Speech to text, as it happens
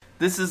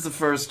This is the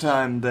first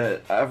time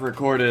that I've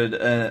recorded,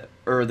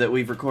 or that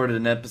we've recorded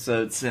an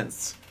episode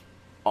since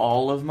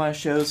all of my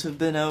shows have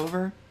been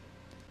over.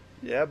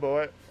 Yeah,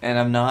 boy. And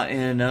I'm not in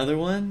another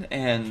one,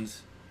 and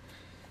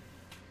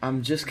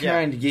I'm just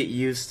trying to get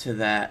used to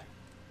that.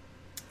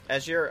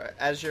 As your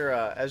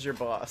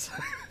boss,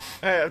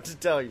 I have to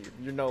tell you,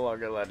 you're no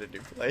longer allowed to do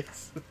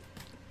plays.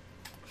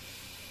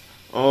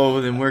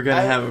 Oh, then we're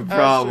gonna have a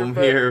problem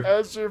here.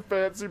 As your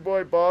fancy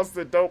boy boss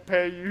that don't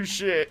pay you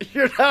shit,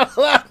 you're not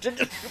allowed to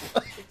do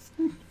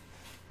plays.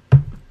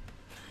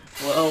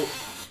 Well,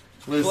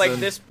 listen. Like,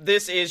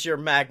 this is your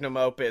magnum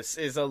opus,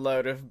 is a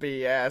load of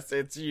BS.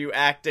 It's you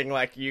acting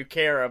like you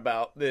care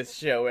about this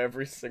show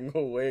every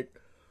single week.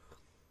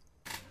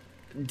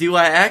 Do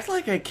I act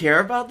like I care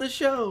about the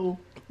show?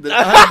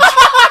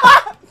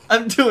 That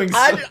I'm doing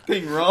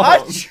something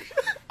wrong.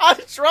 I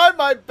try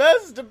my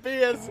best to be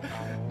as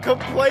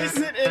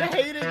complacent and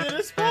hating it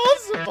as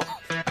possible.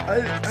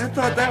 I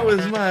thought that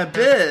was my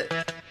bit.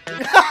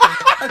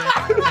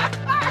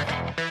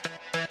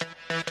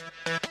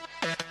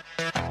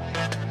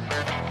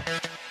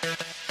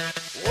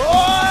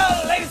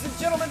 Whoa, ladies and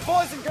gentlemen,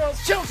 boys and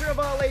girls, children of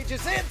all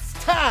ages, it's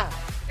time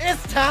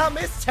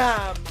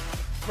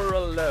for a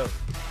load.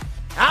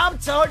 I'm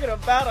talking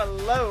about a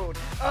load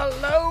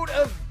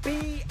of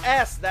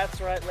BS.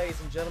 That's right, ladies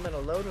and gentlemen, a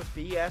load of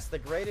BS, the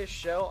greatest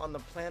show on the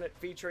planet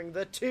featuring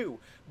the two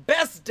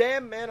best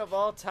damn men of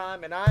all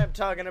time, and I am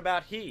talking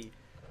about he,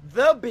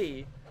 the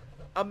B,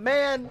 a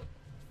man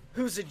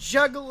who's a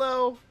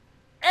juggalo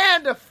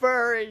and a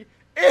furry.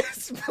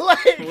 It's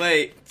Blake.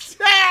 Wait.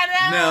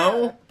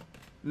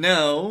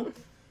 No.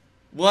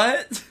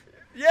 What?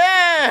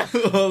 Yeah.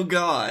 Oh,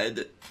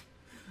 God.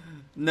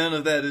 None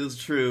of that is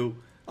true.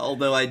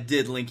 Although I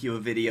did link you a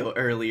video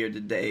earlier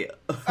today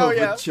of a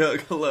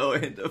juggalo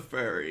and a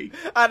furry.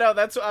 I know,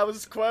 that's what I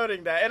was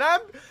quoting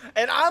that.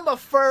 And I'm a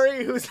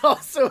furry who's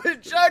also a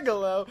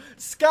juggalo.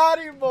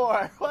 Scottye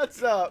Moore,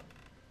 what's up?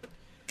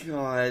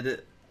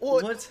 God,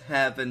 what's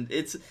happened?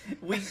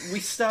 We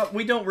stop.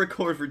 We don't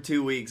record for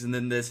 2 weeks and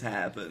then this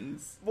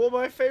happens. Well,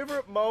 my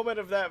favorite moment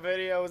of that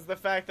video was the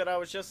fact that I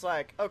was just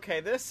like, okay,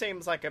 this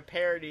seems like a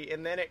parody,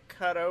 and then it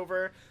cut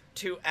over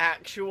to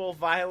actual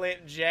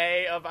Violent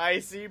J of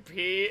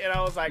ICP, and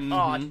I was like,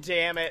 aw,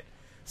 damn it,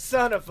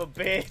 son of a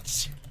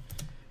bitch.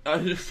 I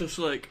was just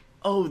like,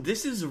 oh,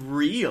 this is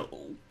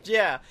real.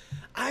 Yeah,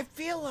 I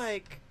feel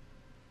like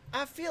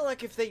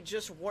if they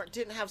just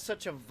didn't have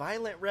such a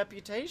violent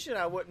reputation,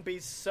 I wouldn't be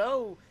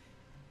so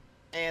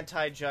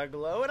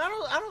anti-juggalo, and I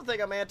don't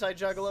think I'm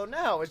anti-juggalo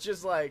now. It's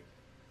just like,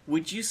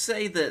 would you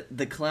say that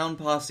the clown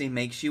posse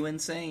makes you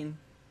insane?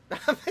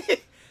 I mean,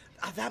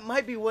 that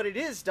might be what it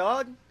is,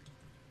 dog.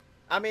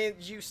 I mean,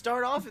 you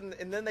start off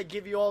and then they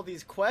give you all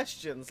these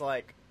questions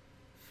like,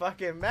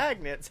 fucking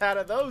magnets, how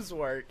do those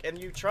work?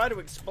 And you try to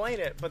explain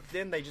it, but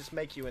then they just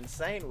make you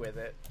insane with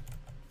it.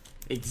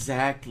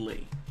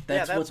 Exactly.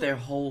 That's what their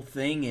whole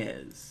thing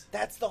is.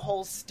 That's the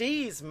whole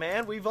steez,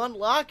 man. We've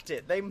unlocked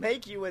it. They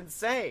make you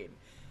insane.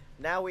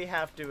 Now we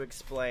have to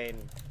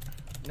explain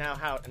now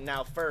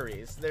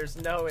furries. There's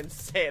no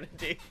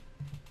insanity.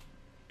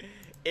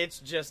 It's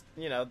just,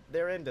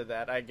 they're into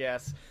that, I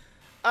guess.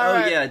 All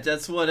right. Yeah,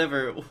 that's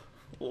whatever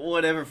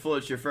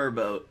floats your fur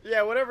boat.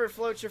 Yeah, whatever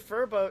floats your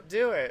fur boat,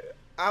 do it.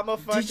 I'm a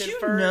fucking Did you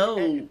furry.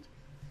 know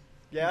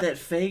that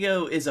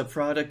Faygo is a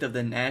product of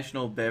the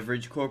National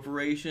Beverage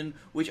Corporation,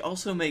 which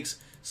also makes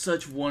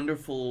such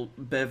wonderful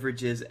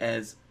beverages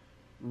as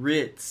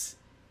Ritz,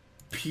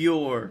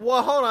 Pure,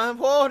 well, hold on.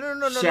 Whoa,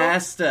 no.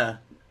 Shasta,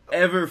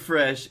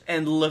 Everfresh,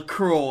 and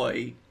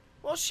LaCroix.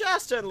 Well,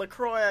 Shasta and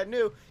LaCroix I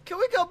knew. Can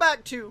we go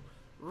back to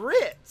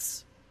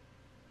Ritz?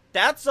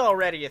 That's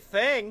already a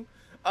thing.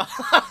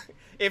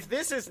 If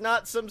this is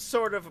not some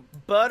sort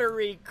of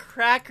buttery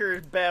cracker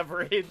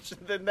beverage,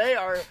 then they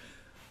are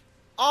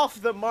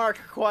off the mark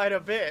quite a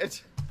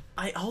bit.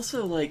 I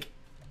also,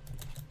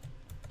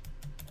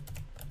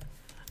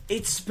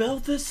 it's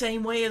spelled the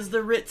same way as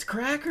the Ritz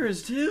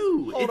crackers,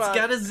 too. It's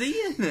got a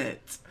Z in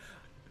it.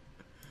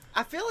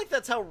 I feel like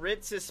that's how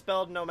Ritz is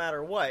spelled no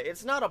matter what.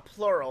 It's not a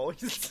plural.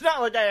 It's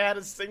not like I had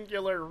a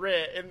singular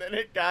Rit and then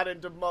it got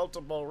into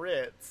multiple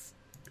Ritz.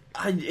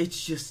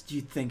 It's just,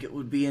 you'd think it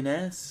would be an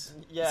S.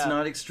 Yeah. It's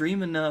not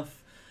extreme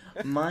enough.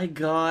 My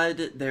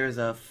God, there's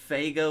a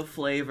Faygo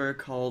flavor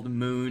called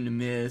Moon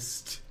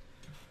Mist.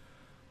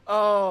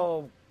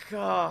 Oh,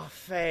 God,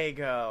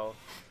 Faygo.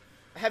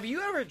 Have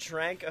you ever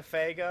drank a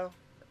Faygo?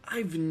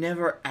 I've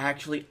never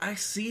actually. I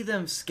see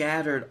them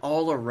scattered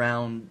all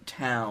around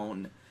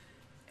town.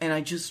 And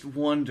I just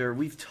wonder,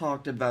 we've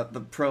talked about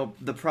the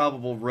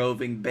probable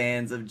roving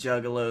bands of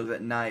juggalos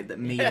at night that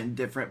meet in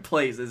different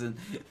places, and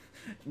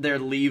their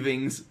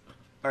leavings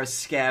are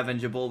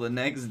scavengeable the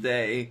next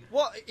day.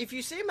 Well, if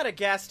you see them at a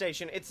gas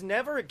station, it's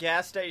never a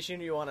gas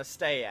station you want to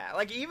stay at.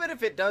 Like, even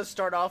if it does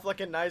start off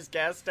like a nice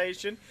gas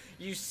station,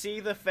 you see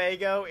the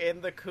Faygo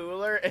in the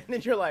cooler, and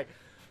then you're like,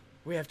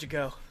 we have to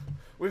go.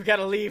 We've got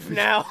to leave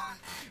now.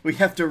 We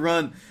have to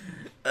run.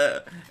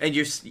 And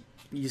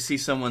you see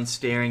someone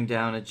staring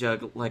down a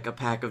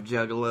pack of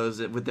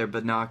juggalos with their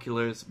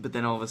binoculars, but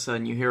then all of a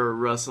sudden you hear a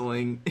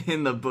rustling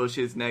in the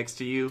bushes next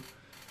to you.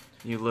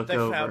 You look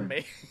over. They found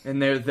me.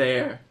 And they're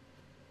there.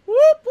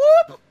 Whoop,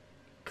 whoop!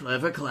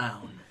 Clever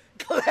clown.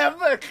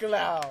 Clever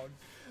clown!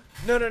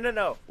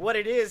 No. What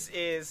it is,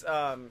 you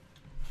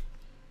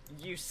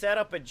set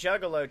up a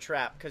juggalo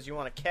trap because you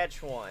want to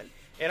catch one.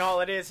 And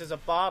all it is a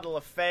bottle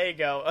of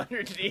Faygo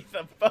underneath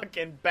a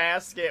fucking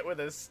basket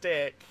with a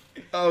stick.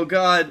 Oh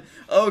god,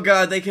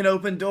 they can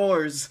open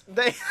doors.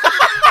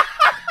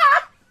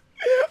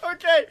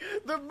 Okay,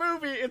 the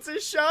movie, it's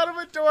a shot of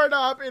a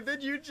doorknob, and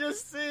then you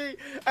just see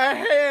a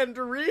hand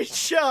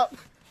reach up,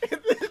 and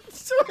then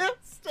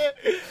twist it,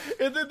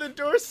 and then the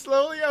door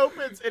slowly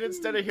opens, and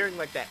instead of hearing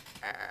like that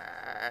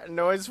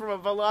noise from a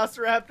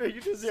velociraptor,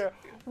 you just hear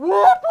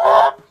whoop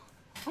whoop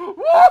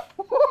whoop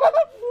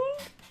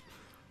whoop.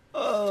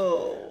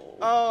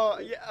 Oh,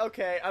 yeah,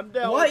 okay, I'm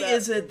down with that. Why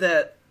is it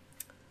that,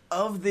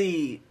 of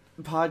the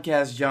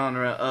podcast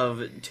genre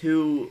of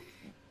two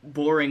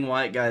boring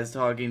white guys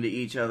talking to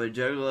each other,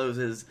 Juggalos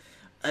is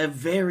a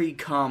very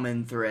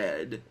common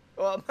thread?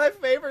 Well, my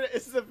favorite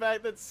is the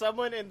fact that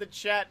someone in the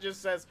chat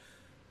just says,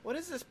 what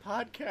is this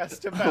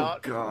podcast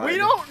about? Oh, God. We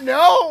don't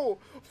know!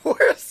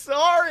 We're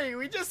sorry!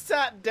 We just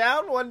sat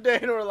down one day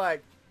and we're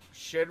like,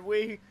 should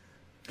we?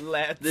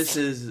 Let's. This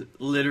is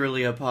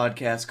literally a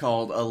podcast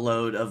called A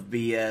Load of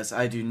BS.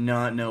 I do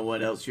not know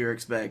what else you're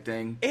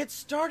expecting. It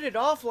started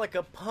off like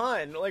a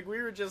pun. Like,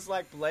 we were just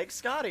like, Blake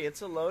Scottye,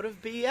 it's a load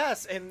of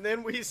BS. And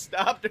then we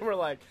stopped and we're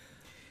like,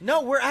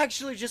 no, we're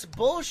actually just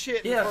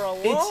bullshitting for a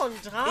long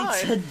time.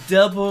 It's a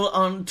double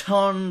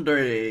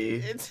entendre.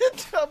 It's a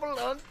double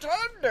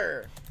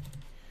entendre.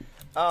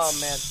 Oh,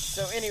 man.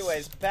 So,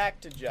 anyways,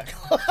 back to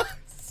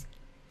Juggalos.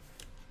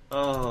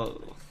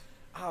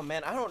 Oh,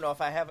 man, I don't know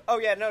if I have... Oh,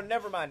 yeah, no,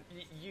 never mind.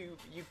 You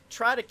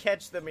try to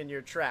catch them in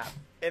your trap,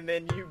 and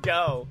then you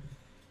go,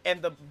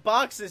 and the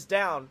box is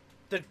down,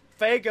 the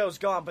Faygo's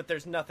gone, but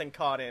there's nothing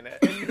caught in it.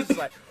 And you're just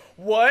like,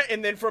 what?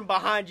 And then from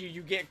behind you,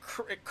 you get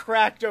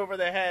cracked over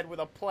the head with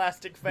a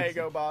plastic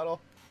Faygo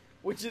bottle,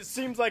 which it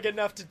seems like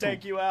enough to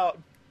take you out.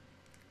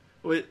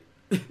 What?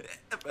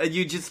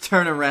 You just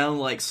turn around,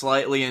 like,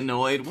 slightly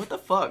annoyed. What the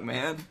fuck,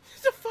 man?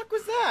 What the fuck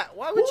was that?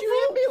 Why would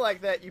you hit me like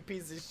that, you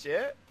piece of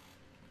shit?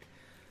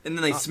 And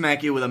then they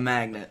smack you with a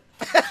magnet.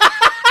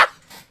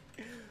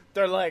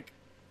 They're like,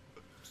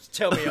 just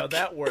tell me how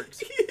that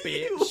works,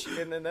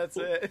 bitch. And then that's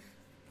it.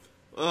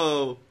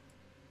 Oh.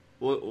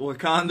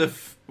 Wakanda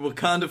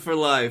for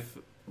life.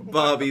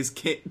 Bobby's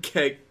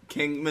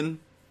Kingman.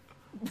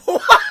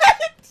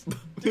 What?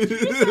 Did you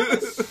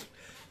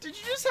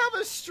just have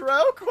a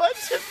stroke? What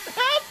just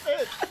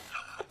happened?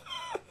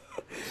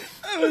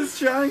 I was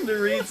trying to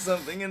read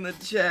something in the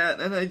chat,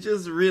 and I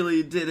just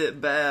really did it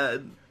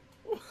bad.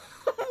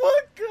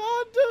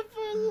 Wakanda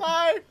for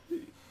life.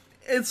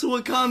 It's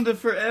Wakanda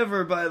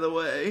forever, by the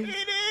way.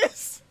 It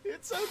is.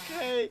 It's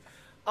okay.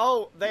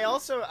 Oh, they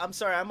also... I'm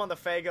sorry, I'm on the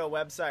Faygo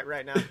website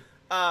right now.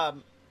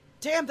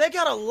 Damn, they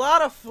got a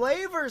lot of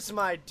flavors,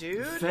 my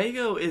dude.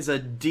 Faygo is a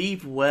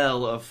deep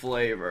well of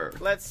flavor.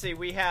 Let's see.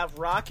 We have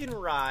Rock and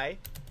Rye,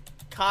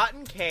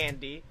 Cotton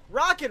Candy.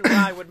 Rock and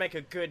Rye would make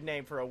a good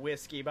name for a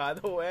whiskey, by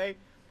the way.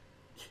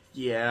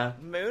 Yeah.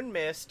 Moon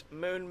Mist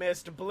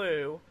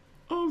Blue.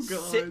 Oh,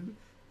 God.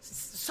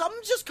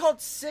 Something just called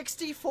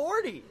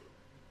 60-40.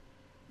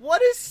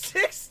 What is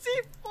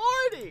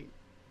 60-40?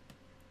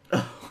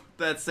 Oh,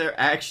 that's their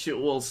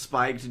actual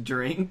spiked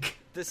drink.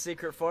 The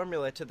secret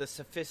formula to the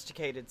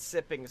sophisticated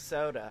sipping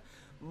soda.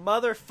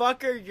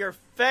 Motherfucker, you're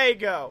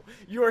Faygo.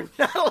 You are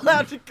not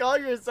allowed to call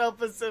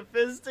yourself a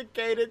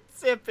sophisticated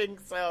sipping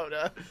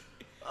soda.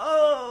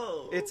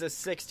 Oh. It's a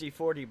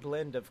 60-40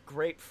 blend of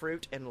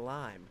grapefruit and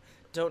lime.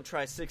 Don't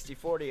try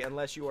 60-40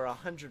 unless you are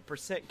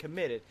 100%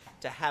 committed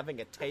to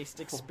having a taste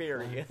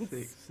experience. 4, 5,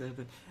 6,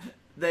 7.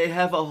 They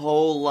have a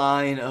whole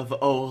line of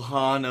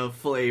Ohana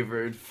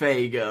flavored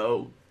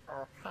Faygo.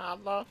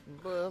 Ohana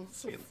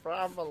Buns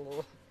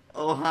Family.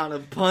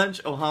 Ohana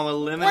Punch, Ohana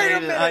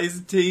Lemonade, and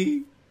Iced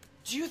Tea.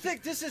 Do you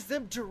think this is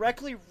them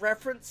directly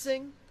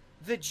referencing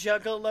the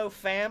Juggalo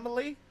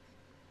family?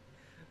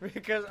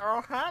 Because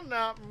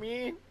Ohana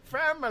mean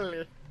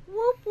family.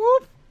 Whoop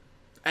whoop.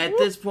 At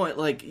this point,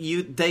 like,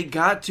 they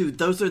got to.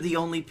 Those are the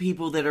only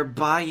people that are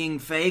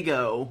buying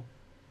Faygo.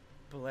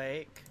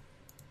 Blake,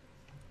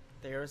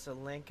 there's a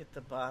link at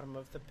the bottom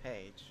of the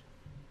page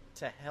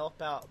to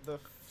help out the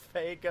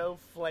Faygo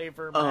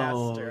Flavor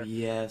Master. Oh,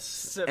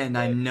 yes. And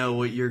I know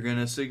what you're going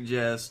to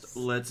suggest.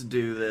 Let's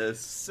do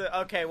this. So,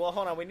 okay, well,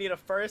 hold on. We need a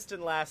first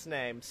and last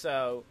name.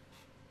 So,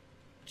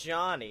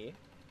 Johnny.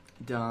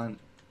 Don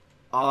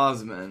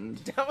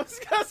Osmond. I was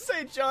going to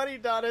say Johnny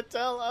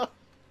Donatello.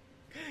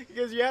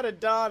 Because you had a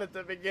Don at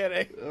the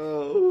beginning.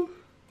 Oh.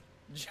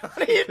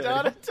 Johnny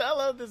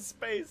Donatello the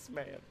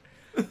Spaceman.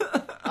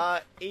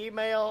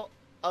 Email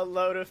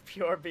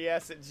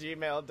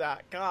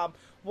aloadofpurebs@gmail.com.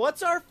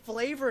 What's our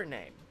flavor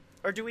name?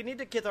 Or do we need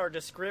to get our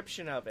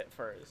description of it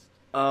first?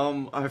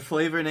 Our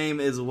flavor name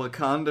is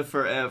Wakanda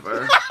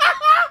Forever.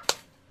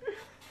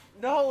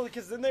 No,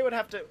 because then they would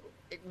have to...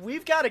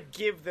 We've got to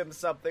give them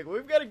something.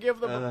 We've got to give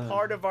them a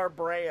part of our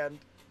brand.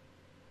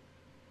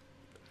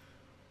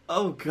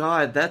 Oh,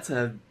 God, that's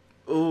a...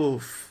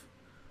 Oof.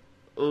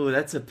 Ooh,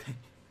 that's a...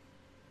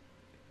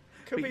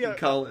 Could we be can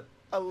call it...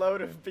 a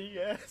load of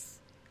BS.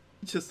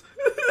 Just...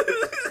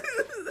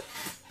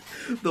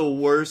 the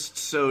worst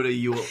soda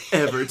you will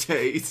ever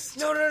taste.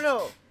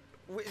 No.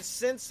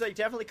 Since they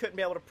definitely couldn't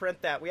be able to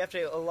print that, we have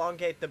to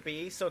elongate the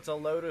B, so it's a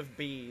load of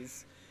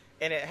B's.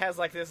 And it has,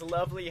 like, this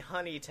lovely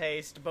honey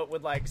taste, but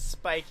with, like,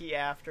 spiky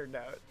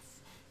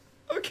afternotes.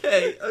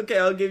 Okay,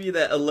 I'll give you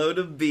that. A load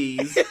of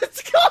bees.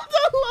 It's called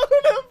a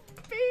load of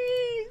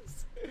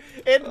bees!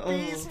 And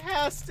bees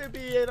has to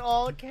be in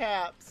all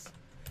caps.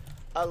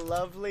 A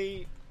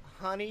lovely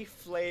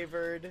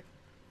honey-flavored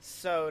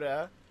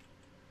soda.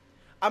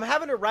 I'm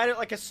having to write it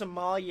like a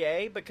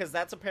sommelier, because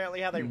that's apparently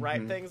how they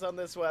write things on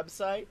this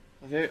website.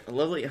 A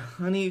lovely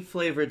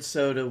honey-flavored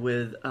soda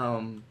with,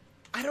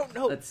 I don't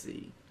know. Let's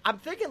see. I'm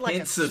thinking like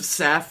hints of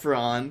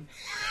saffron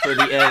for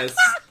the S.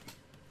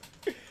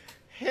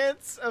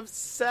 Hints of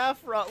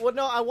saffron. Well,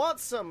 no, I want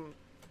some...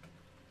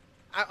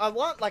 I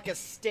want like a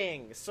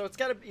sting, so it's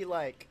gotta be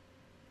like...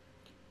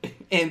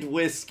 And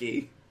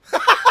whiskey.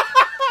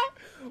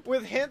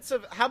 With hints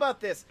of... How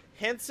about this?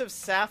 Hints of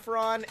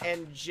saffron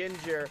and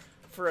ginger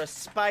for a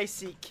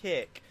spicy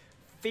kick.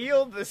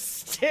 Feel the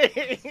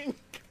sting.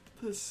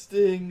 The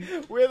sting.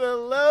 With a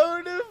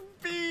load of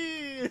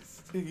bees.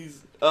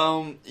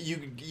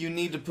 You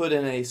need to put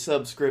in a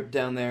subscript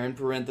down there in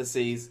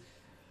parentheses.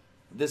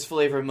 This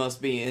flavor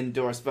must be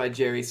endorsed by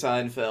Jerry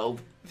Seinfeld.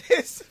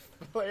 This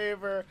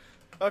flavor...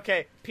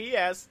 Okay,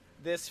 P.S.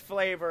 This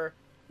flavor...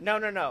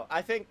 No.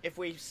 I think if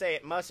we say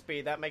it must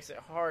be, that makes it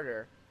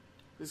harder.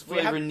 This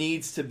flavor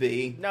needs to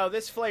be. No,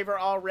 this flavor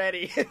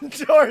already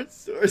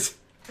endorsed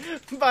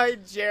by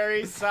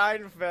Jerry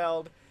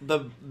Seinfeld.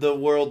 The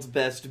world's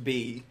best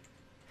bee.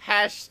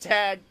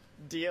 Hashtag,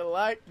 do you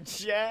like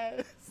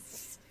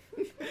jazz?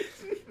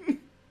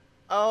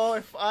 Oh,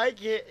 if I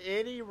get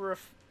any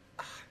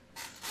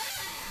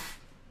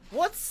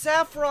What's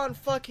saffron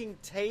fucking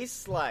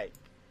taste like?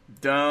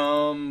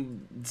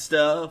 Dumb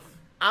stuff.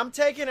 I'm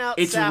taking out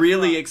It's saffron.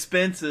 really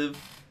expensive.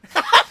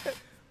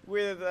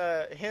 With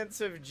hints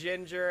of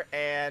ginger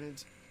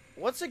and...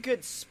 What's a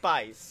good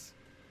spice?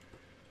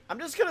 I'm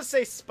just gonna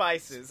say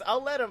spices.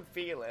 I'll let them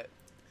feel it.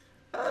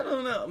 I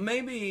don't know.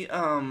 Maybe,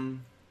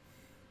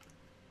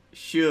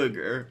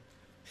 sugar.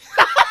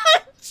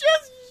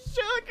 Just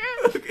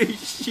sugar. Okay,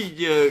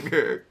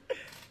 sugar.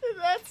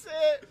 That's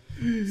it.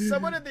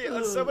 Someone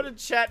in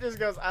chat just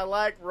goes, I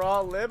like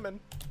raw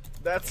lemon.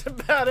 That's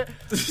about it.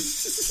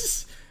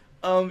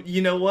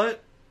 You know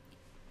what?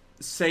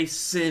 Say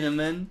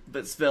cinnamon,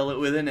 but spell it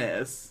with an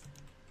S.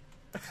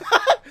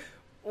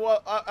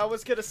 Well, I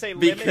was gonna say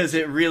lemon. Because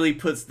it really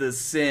puts the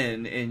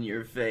sin in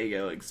your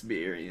Faygo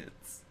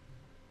experience.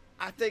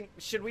 I think,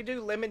 should we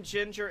do lemon,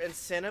 ginger, and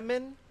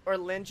cinnamon? Or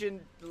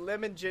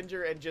lemon,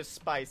 ginger, and just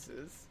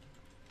spices?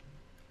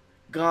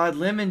 God,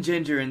 lemon,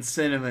 ginger, and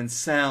cinnamon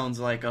sounds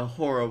like a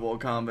horrible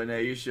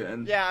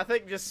combination. Yeah, I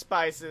think just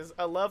spices.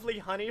 A lovely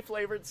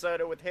honey-flavored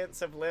soda with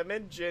hints of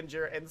lemon,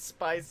 ginger, and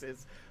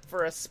spices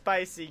for a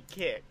spicy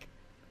kick.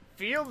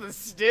 Feel the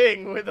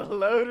sting with a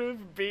load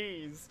of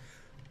bees.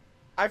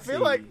 I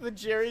feel like the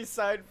Jerry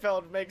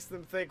Seinfeld makes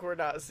them think we're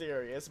not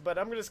serious, but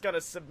I'm just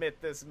gonna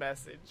submit this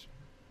message.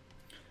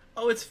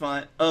 Oh, it's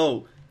fine.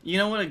 Oh, you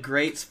know what a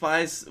great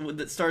spice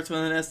that starts with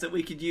an S that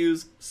we could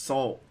use?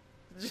 Salt.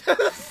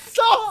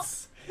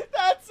 Salt!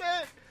 That's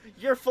it!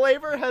 Your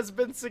flavor has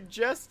been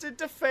suggested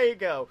to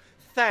Faygo.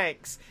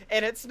 Thanks.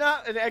 And it's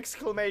not an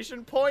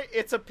exclamation point,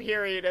 it's a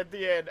period at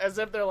the end. As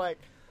if they're like,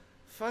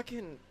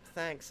 fucking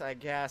thanks, I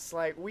guess.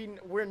 Like,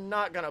 we're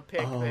not gonna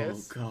pick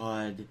this. Oh,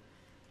 God.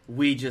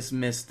 We just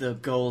missed the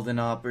golden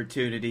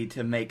opportunity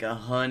to make a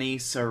honey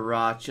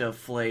sriracha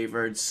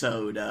flavored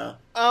soda.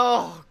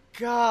 Oh,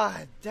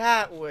 God.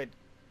 That would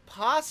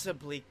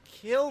possibly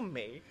kill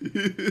me.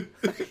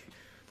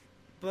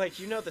 Like,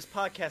 you know this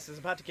podcast is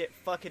about to get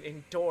fucking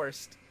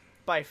endorsed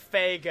by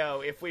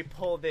Faygo if we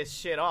pull this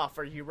shit off.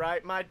 Are you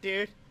right, my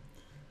dude?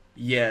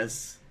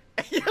 Yes.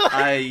 You're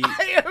like,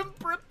 I am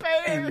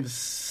prepared.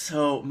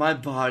 My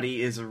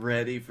body is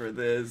ready for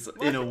this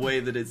in a way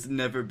that it's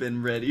never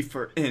been ready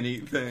for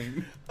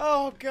anything.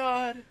 Oh,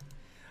 God.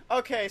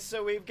 Okay,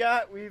 so we've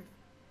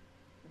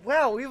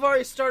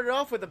already started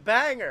off with a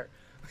banger.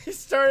 We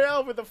started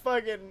off with a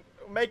fucking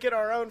making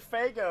our own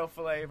Faygo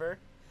flavor.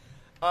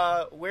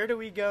 Where do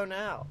we go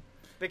now?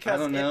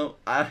 Because I don't know.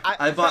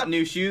 I bought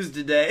new shoes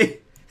today.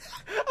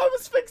 I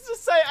was fixed to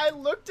say, I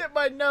looked at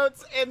my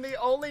notes, and the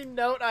only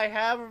note I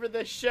have for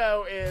this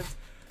show is,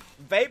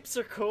 vapes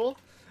are cool.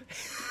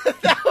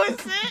 That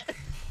was it.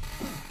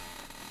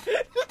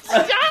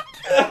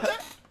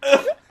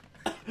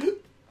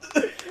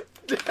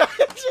 Did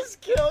I just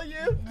kill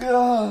you?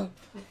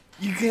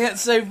 You can't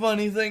say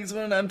funny things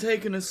when I'm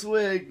taking a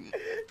swig.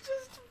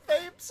 Just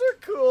vapes are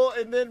cool,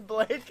 and then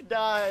Blake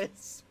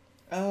dies.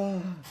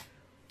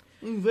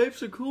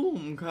 Vapes are cool,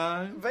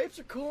 okay? Vapes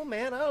are cool,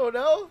 man. I don't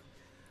know.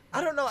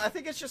 I don't know. I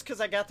think it's just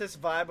because I got this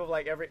vibe of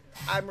like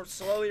I'm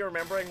slowly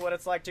remembering what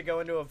it's like to go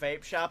into a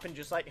vape shop and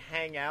just like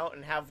hang out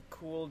and have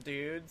cool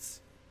dudes.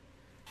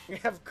 You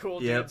have cool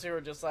dudes who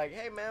are just like,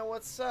 "Hey man,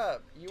 what's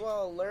up? You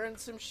all learn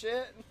some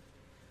shit?"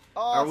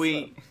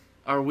 Awesome.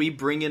 Are we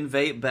bringing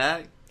vape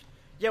back?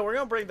 Yeah, we're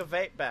gonna bring the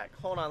vape back.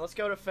 Hold on, let's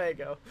go to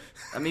Fago.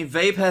 I mean,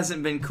 vape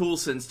hasn't been cool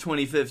since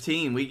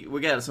 2015. We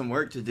got some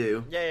work to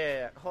do.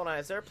 Yeah. Hold on,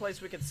 is there a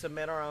place we can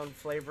submit our own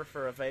flavor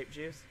for a vape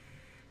juice?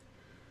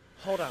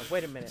 Hold on,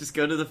 wait a minute. Just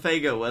go to the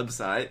Fago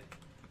website.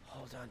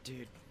 Hold on,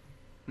 dude.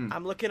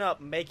 I'm looking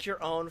up make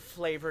your own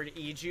flavored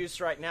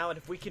e-juice right now, and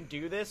if we can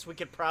do this, we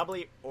could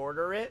probably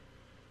order it.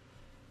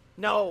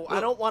 No, I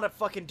don't want to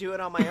fucking do it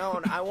on my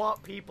own. I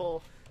want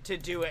people to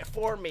do it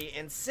for me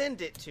and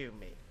send it to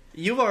me.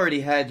 You've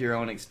already had your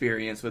own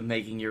experience with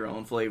making your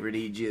own flavored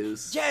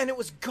e-juice. Yeah, and it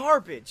was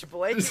garbage,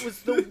 Blake. It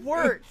was the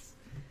worst.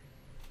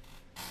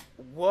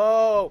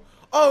 Whoa.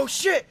 Oh,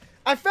 shit.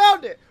 I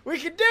found it. We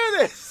can do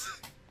this.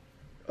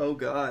 Oh,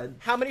 God.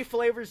 How many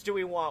flavors do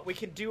we want? We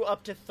can do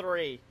up to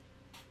 3.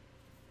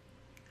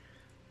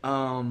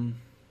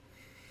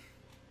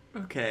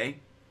 Okay.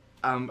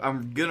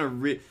 I'm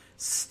gonna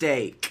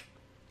steak.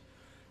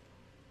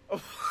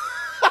 What?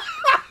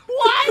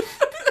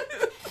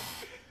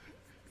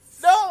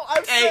 No,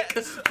 I'm steak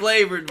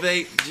flavored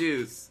vape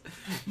juice.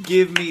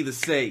 Give me the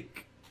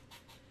steak.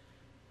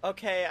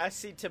 Okay, I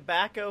see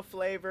tobacco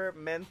flavor,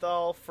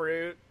 menthol,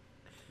 fruit,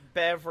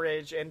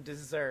 beverage, and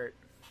dessert.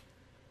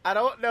 I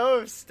don't know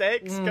if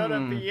steak's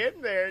gonna be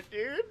in there,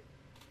 dude.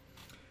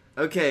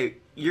 Okay,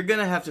 you're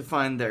gonna have to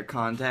find their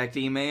contact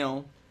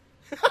email.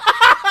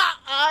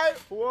 I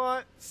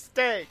want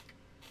steak.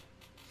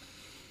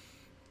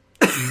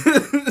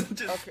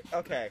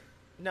 Okay.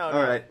 No.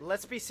 All right.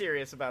 Let's be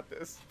serious about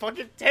this.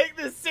 Fucking take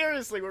this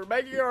seriously. We're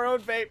making our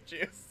own vape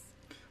juice.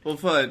 Well,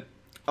 fun.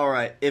 All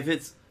right. If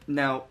it's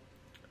now,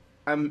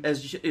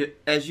 as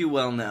you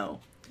well know.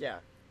 Yeah.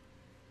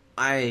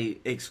 I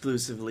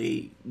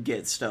exclusively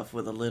get stuff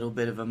with a little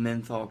bit of a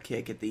menthol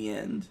kick at the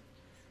end.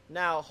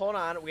 Now, hold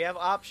on. We have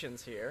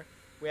options here.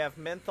 We have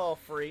menthol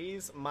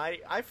freeze.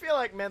 I feel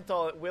like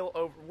menthol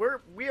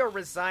we are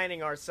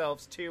resigning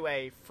ourselves to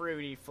a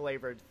fruity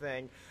flavored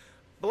thing.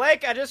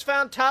 Blake, I just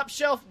found top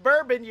shelf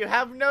bourbon. You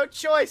have no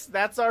choice.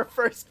 That's our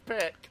first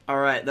pick. All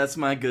right, that's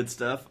my good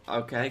stuff.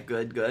 Okay,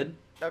 good.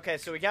 Okay,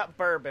 so we got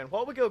bourbon.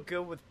 What would go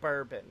good with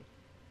bourbon?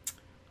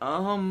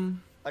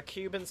 A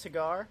Cuban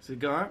cigar?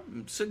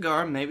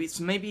 Cigar, maybe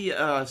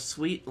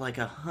sweet, like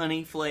a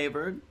honey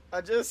flavored.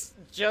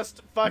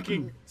 Just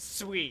fucking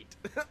sweet.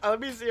 Let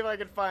me see if I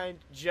can find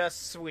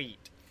just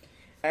sweet.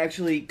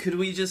 Actually, could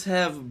we just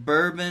have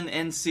bourbon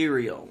and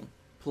cereal,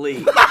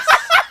 please?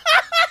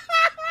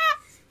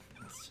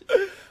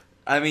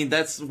 I mean,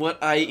 that's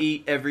what I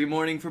eat every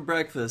morning for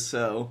breakfast,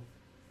 so...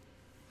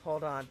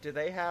 Hold on, do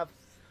they have...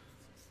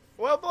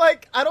 Well,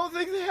 Blake, I don't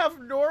think they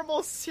have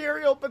normal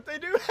cereal, but they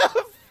do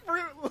have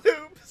Fruit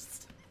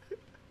Loops.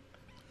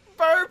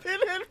 Bourbon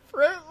and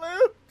Fruit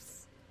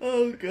Loops.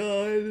 Oh,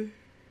 God.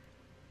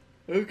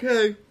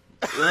 Okay.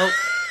 Well...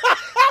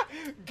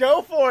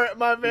 Go for it,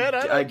 my man.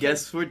 I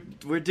guess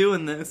we're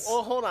doing this.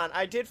 Well, hold on.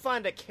 I did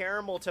find a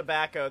caramel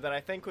tobacco that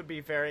I think would be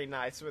very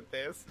nice with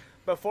this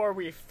before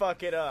we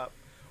fuck it up.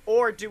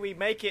 Or do we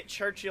make it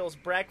Churchill's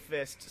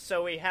breakfast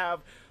so we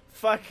have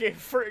fucking,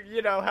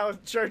 you know, how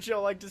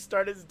Churchill liked to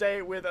start his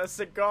day with a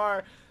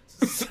cigar,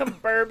 some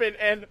bourbon,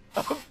 and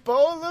a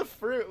bowl of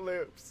Fruit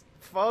Loops.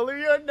 Follow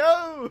your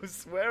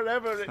nose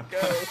wherever it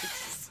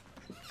goes.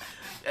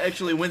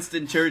 Actually,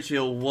 Winston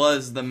Churchill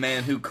was the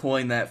man who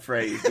coined that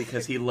phrase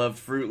because he loved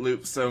Fruit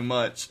Loops so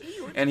much,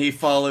 and he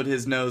followed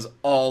his nose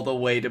all the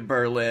way to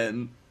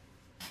Berlin.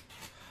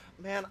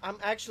 Man, I'm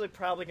actually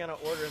probably gonna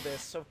order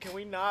this, so can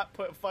we not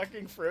put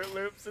fucking Fruit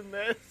Loops in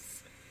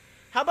this?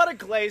 How about a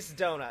glazed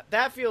donut?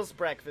 That feels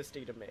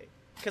breakfasty to me.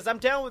 Because I'm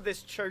down with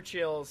this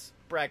Churchill's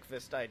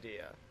breakfast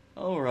idea.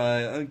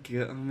 Alright,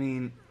 okay, I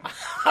mean...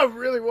 I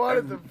really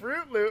wanted the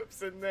Fruit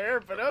Loops in there,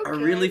 but okay. I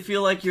really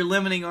feel like you're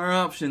limiting our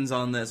options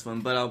on this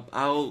one, but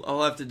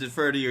I'll have to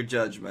defer to your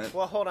judgment.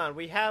 Well, hold on.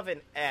 We have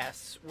an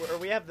S, or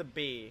we have the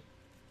B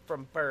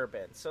from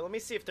bourbon. So let me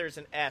see if there's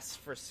an S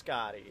for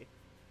Scottye.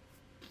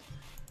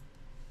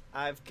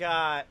 I've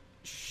got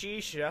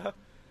shisha.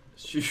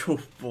 Oh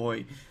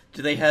boy.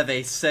 Do they have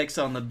a sex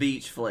on the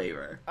beach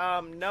flavor?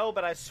 No,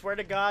 but I swear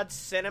to God,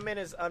 cinnamon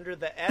is under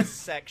the S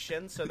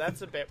section, so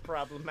that's a bit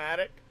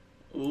problematic.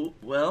 Ooh,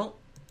 well,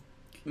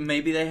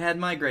 maybe they had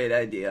my great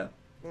idea.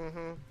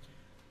 Mm-hmm.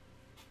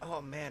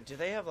 Oh, man, do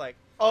they have, like...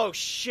 Oh,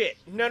 shit.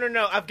 No.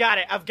 I've got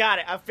it.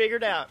 I've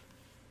figured out.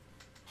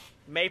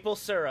 Maple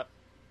syrup.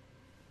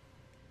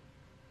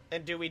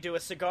 And do we do a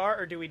cigar,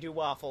 or do we do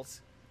waffles?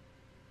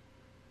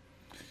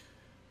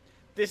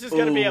 This is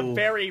going to be a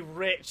very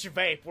rich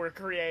vape we're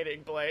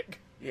creating, Blake.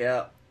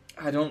 Yeah,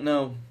 I don't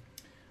know.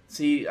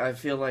 See, I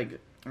feel like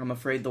I'm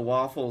afraid the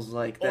waffles,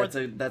 like,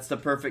 that's the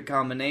perfect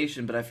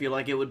combination, but I feel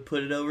like it would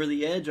put it over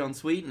the edge on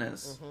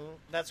sweetness. Mm-hmm.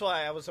 That's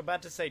why I was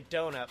about to say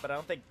donut, but I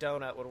don't think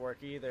donut would work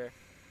either.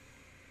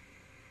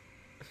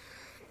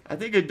 I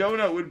think a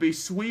donut would be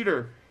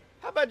sweeter.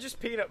 How about just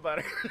peanut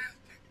butter?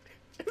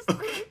 just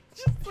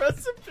throw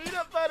some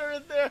peanut butter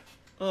in there.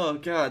 Oh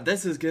god,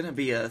 this is gonna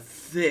be a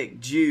thick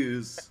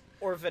juice.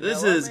 Or vanilla.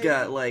 This has maybe?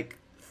 got like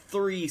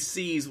 3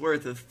 C's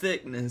worth of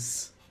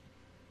thickness.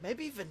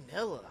 Maybe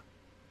vanilla.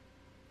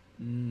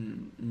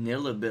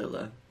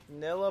 Nillabilla.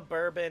 Vanilla,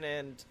 bourbon,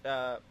 and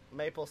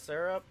maple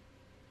syrup.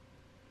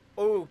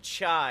 Ooh,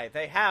 chai.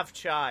 They have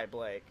chai,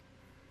 Blake.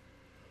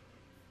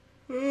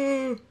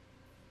 I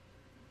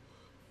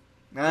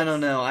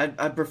don't know. I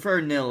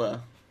prefer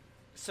Nilla.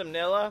 Some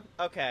Nilla?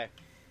 Okay.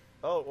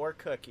 Oh, or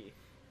cookie.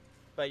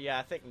 But yeah,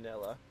 I think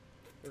Nilla.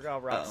 We're gonna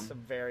rock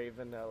some very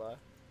vanilla.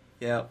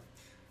 Yeah.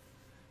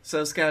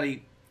 So,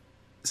 Scottye,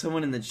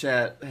 someone in the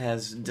chat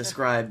has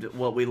described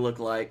what we look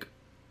like.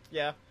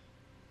 Yeah.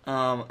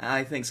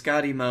 I think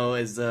Scottye Mo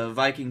is the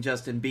Viking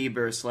Justin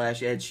Bieber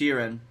 / Ed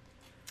Sheeran.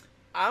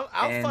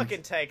 I'll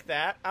fucking take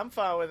that. I'm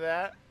fine with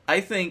that.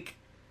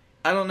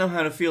 I don't know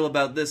how to feel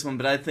about this one,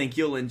 but I think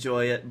you'll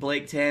enjoy it.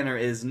 Blake Tanner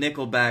is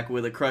Nickelback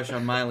with a crush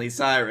on Miley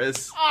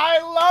Cyrus.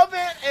 I love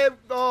it! And,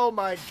 oh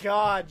my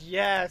god,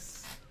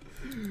 yes.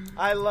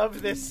 I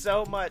love this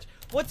so much.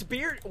 What's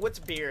weird?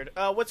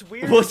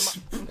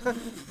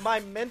 My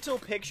mental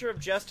picture of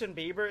Justin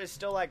Bieber is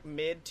still like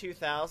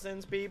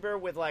mid-2000s Bieber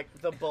with like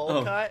the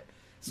bowl cut.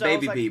 So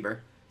Baby Bieber.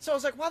 So I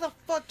was like, why the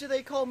fuck do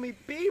they call me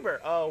Bieber?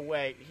 Oh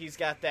wait, he's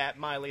got that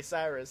Miley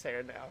Cyrus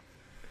hair now.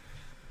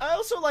 I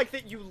also like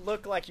that you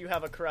look like you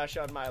have a crush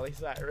on Miley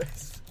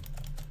Cyrus.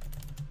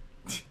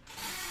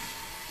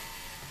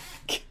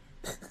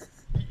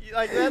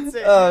 Like, that's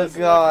it. Oh,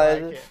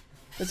 God. Like it.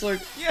 It's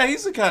like, yeah,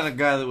 he's the kind of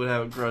guy that would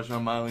have a crush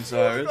on Miley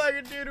Cyrus. Looks like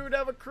a dude who would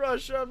have a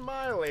crush on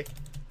Miley.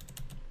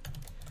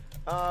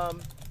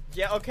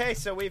 Yeah, okay,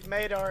 so we've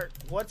made our...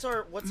 What's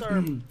our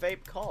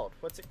vape called?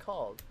 What's it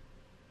called?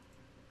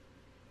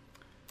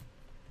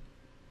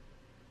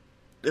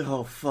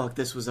 Oh, fuck,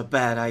 this was a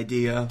bad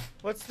idea.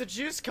 What's the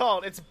juice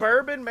called? It's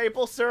bourbon,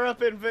 maple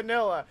syrup, and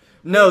vanilla.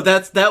 No,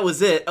 that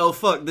was it. Oh,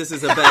 fuck, this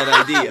is a bad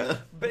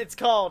idea. But it's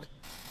called...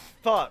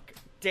 Fuck.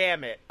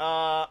 Damn it.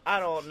 I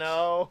don't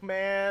know,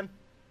 man.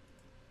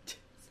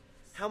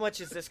 How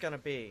much is this gonna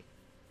be?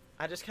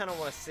 I just kind of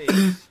want to see.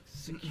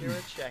 Secure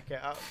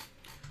checkout.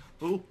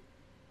 Ooh.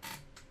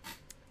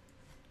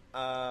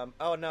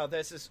 Oh no,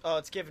 this is... Oh,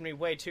 it's giving me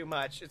way too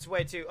much. It's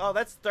way too... Oh,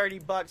 that's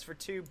 $30 for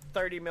 2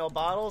 30ml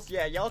bottles?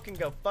 Yeah, y'all can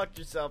go fuck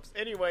yourselves.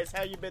 Anyways,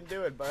 how you been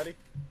doing, buddy?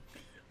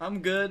 I'm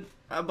good.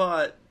 I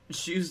bought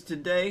shoes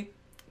today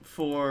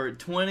for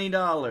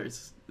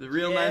 $20. A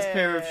real nice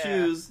pair of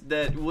shoes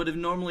that would have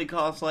normally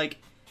cost like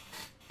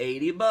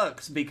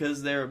 $80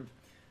 because they're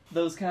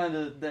those kind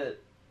of that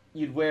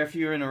you'd wear if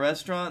you were in a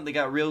restaurant. They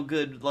got real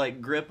good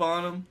like grip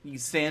on them. You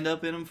stand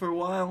up in them for a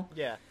while.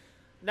 Yeah.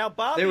 Now,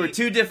 Bobby... They were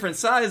 2 different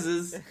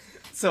sizes,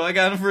 so I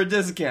got them for a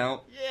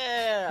discount.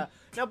 Yeah.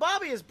 Now,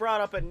 Bobby has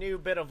brought up a new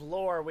bit of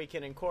lore we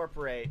can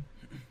incorporate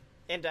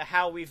into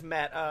how we've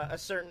met a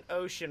certain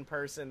ocean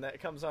person that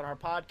comes on our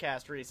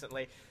podcast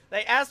recently.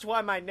 They asked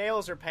why my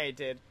nails are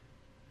painted.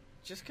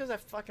 Just because I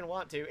fucking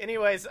want to.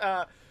 Anyways,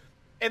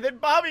 and then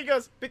Bobby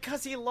goes,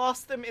 because he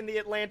lost them in the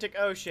Atlantic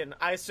Ocean.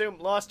 I assume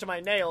lost to my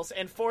nails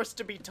and forced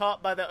to be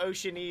taught by the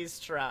Oceanese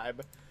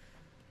tribe.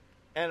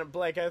 And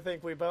Blake, I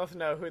think we both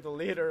know who the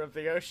leader of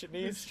the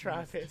Oceanese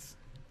tribe is.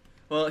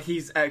 Well,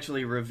 he's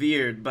actually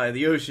revered by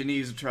the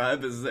Oceanese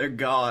tribe as their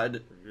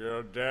god.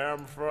 You're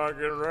damn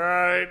fucking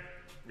right.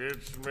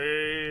 It's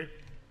me,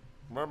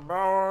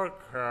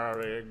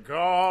 Mabawakari,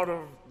 god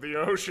of the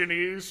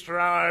Oceanese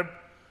tribe,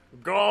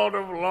 god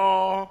of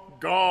law,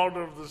 god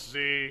of the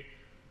sea.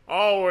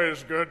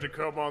 Always good to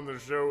come on the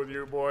show with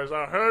you boys.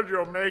 I heard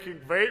you're making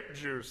vape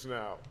juice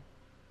now.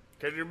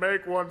 Can you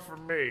make one for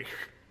me?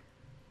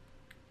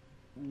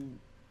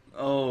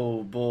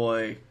 Oh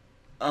boy.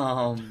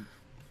 Yes?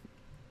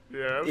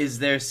 Is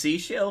there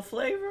seashell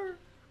flavor?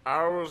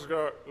 I was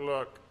going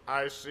look,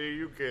 I see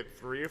you get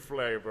 3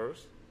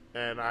 flavors,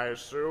 and I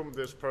assume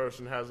this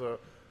person has a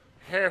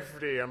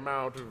hefty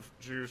amount of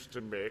juice to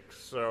mix,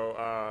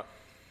 so,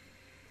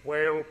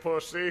 whale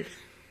pussy,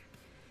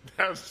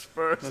 that's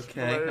first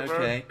flavor.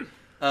 Okay.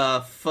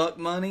 Fuck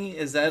money,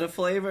 is that a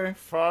flavor?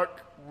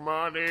 Fuck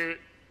money,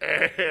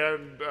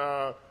 and,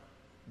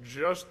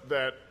 just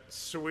that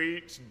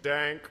sweet,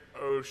 dank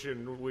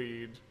ocean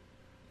weed.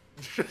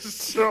 Just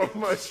so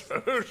much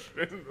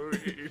ocean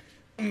weed.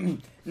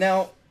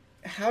 Now,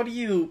 how do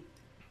you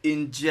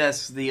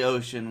ingest the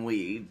ocean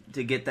weed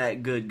to get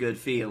that good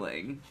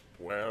feeling?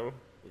 Well,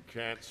 we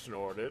can't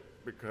snort it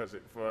because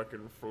it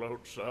fucking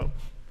floats up.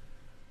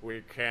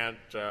 We can't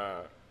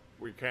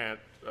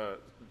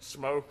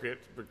smoke it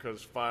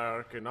because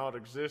fire cannot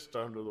exist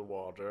under the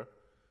water.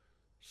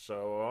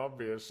 So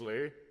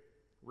obviously,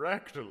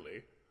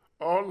 rectally.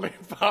 Only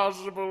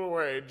possible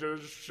way to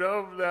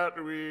shove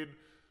that weed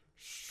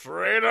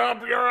straight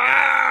up your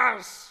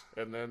ass!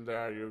 And then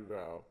there you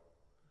go.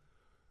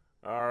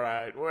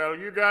 Alright, well,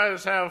 you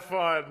guys have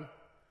fun.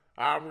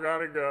 I'm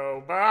gonna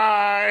go.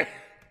 Bye!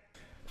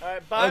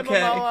 Alright, bye,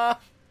 Momoa!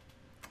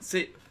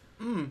 See,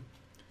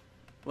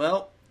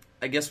 well,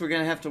 I guess we're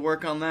gonna have to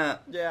work on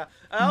that. Yeah.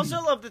 I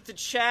also love that the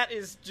chat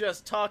is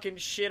just talking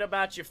shit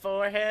about your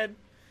forehead,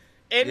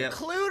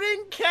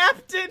 including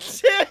Captain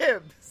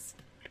Tibbs.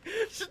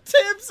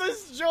 Tibbs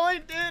has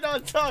joined in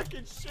on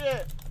talking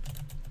shit.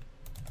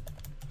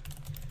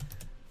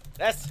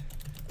 That's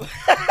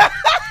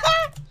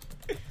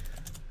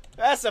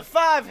a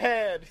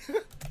 5-head.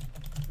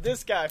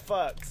 This guy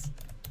fucks.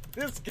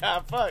 This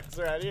guy fucks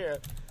right here.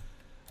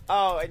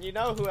 Oh, and you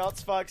know who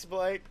else fucks,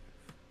 Blake?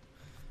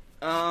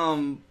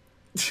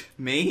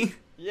 Me?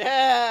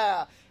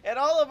 Yeah! And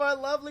all of our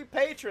lovely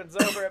patrons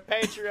over at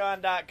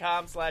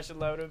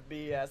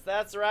patreon.com/aloadofbs.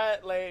 That's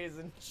right, ladies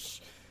and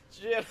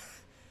shit.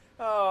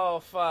 Oh,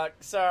 fuck.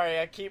 Sorry,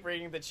 I keep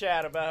reading the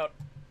chat about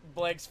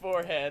Blake's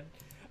forehead.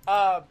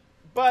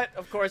 But,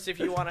 of course, if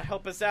you want to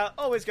help us out,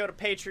 always go to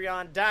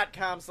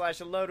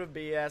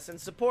patreon.com/aloadofbs and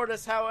support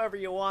us however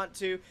you want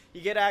to. You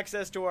get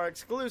access to our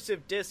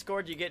exclusive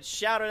Discord. You get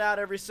shouted out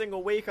every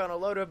single week on A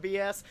Load of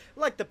BS,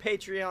 like the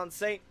Patreon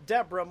Saint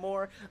Deborah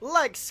Moore,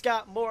 like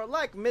Scott Moore,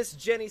 like Miss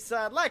Jenny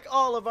Side, like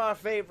all of our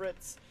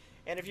favorites.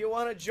 And if you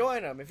want to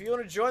join them, if you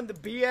want to join the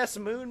BS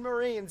Moon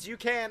Marines, you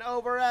can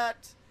over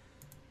at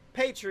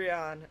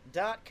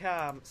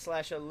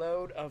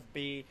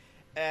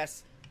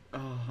patreon.com/aloadofbs.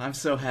 Oh, I'm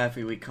so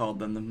happy we called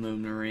them the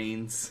Moon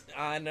Marines.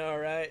 I know,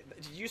 right?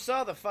 You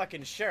saw the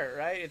fucking shirt,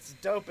 right? It's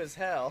dope as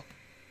hell.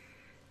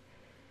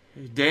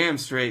 You're damn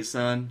straight,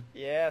 son.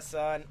 Yeah,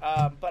 son.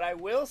 But I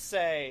will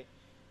say,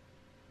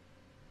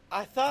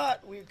 I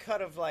thought we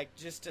could have, like,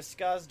 just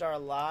discussed our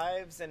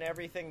lives and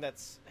everything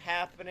that's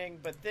happening,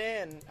 but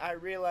then I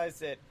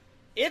realized that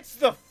it's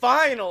the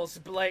finals,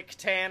 Blake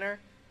Tanner,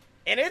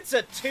 and it's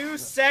a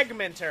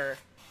 2-segmenter.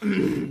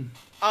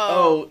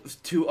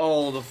 To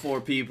all the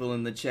 4 people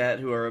in the chat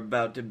who are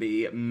about to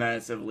be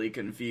massively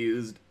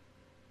confused.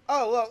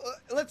 Oh, well,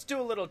 let's do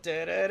a little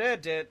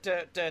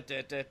recap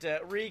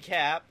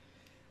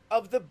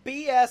of the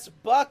BS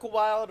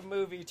Buckwild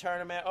Movie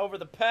Tournament over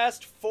the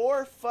past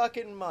 4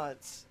 fucking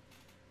months.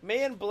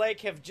 Me and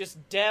Blake have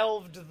just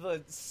delved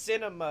the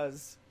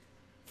cinemas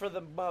for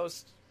the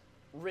most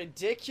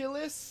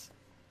ridiculous,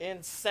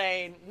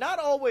 insane, not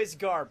always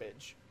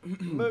garbage,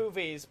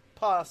 movies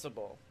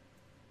possible.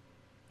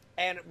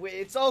 And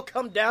it's all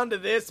come down to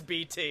this,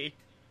 BT.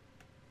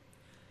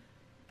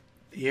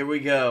 Here we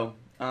go.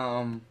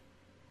 And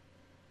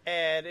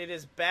it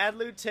is Bad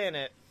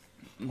Lieutenant,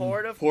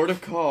 Port of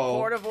Call,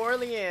 Port of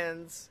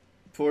Orleans,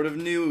 Port of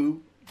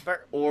New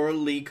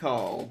Orleans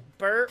Call,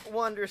 Burt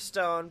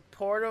Wonderstone,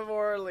 Port of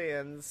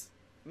Orleans,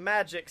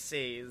 Magic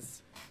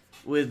Seas.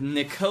 With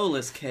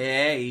Nicolas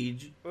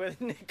Cage.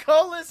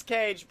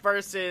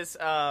 Versus,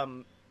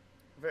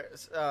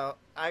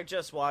 I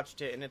just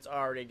watched it and it's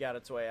already got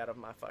its way out of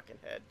my fucking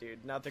head,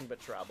 dude. Nothing but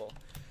trouble.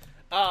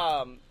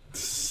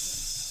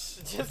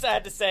 Just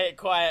had to say it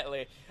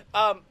quietly.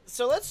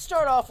 So let's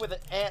start off with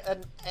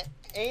an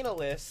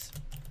analyst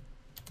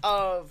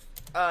of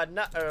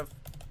Bird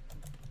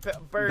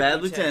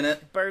Bad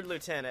Lieutenant. Bird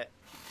Lieutenant.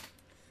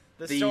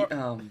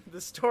 The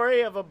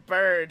story of a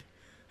bird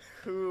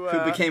who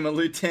became a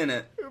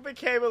lieutenant.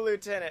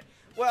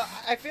 Well,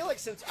 I feel like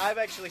since I've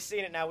actually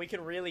seen it now, we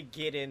can really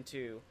get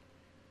into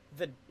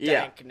the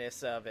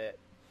dankness of it.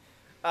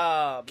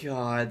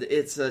 God,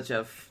 it's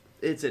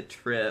a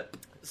trip.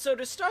 So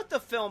to start the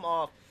film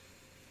off,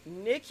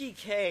 Nicky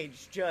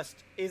Cage just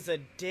is a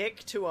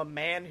dick to a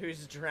man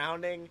who's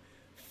drowning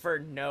for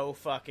no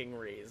fucking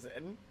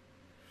reason.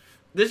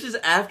 This is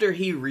after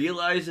he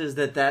realizes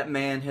that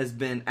man has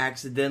been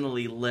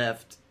accidentally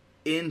left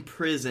in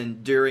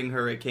prison during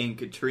Hurricane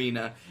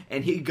Katrina,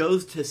 and he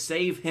goes to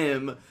save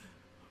him,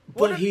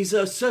 but he's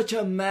such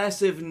a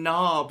massive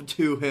knob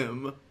to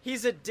him.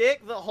 He's a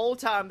dick the whole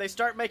time. They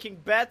start making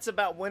bets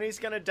about when he's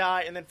gonna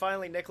die, and then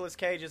finally Nicolas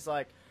Cage is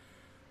like,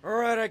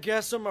 alright, I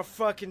guess I'm gonna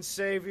fucking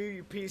save you,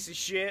 you piece of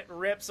shit, and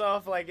rips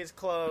off, like, his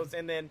clothes,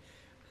 and then...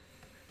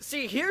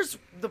 See, here's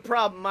the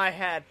problem I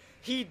had.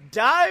 He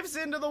dives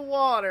into the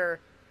water...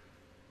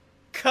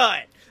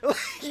 Cut.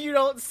 You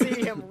don't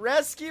see him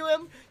rescue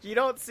him. You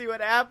don't see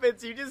what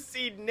happens. You just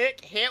see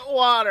Nick hit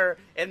water,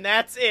 and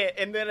that's it.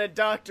 And then a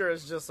doctor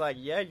is just like,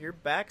 yeah, your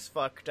back's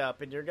fucked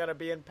up, and you're going to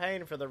be in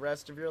pain for the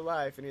rest of your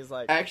life. And he's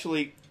like...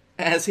 Actually,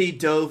 as he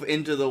dove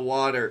into the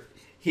water,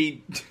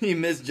 he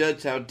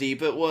misjudged how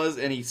deep it was,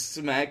 and he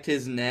smacked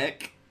his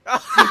neck.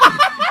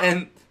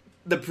 And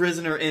the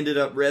prisoner ended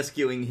up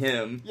rescuing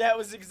him. Yeah, it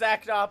was the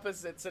exact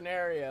opposite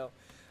scenario.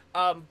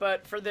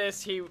 But for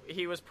this,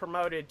 he was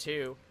promoted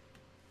to...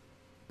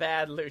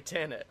 Bad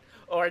Lieutenant,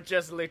 or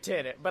just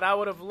Lieutenant. But I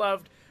would have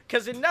loved,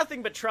 because in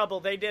Nothing But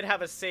Trouble, they did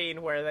have a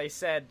scene where they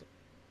said,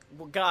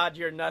 well, God,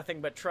 you're nothing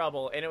but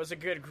trouble, and it was a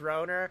good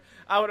groaner.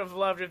 I would have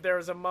loved if there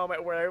was a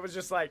moment where it was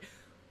just like,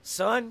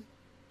 son,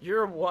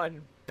 you're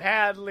one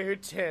bad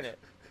lieutenant.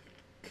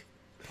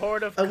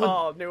 Port of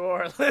Call, New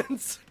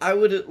Orleans. I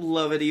would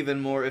love it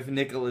even more if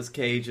Nicolas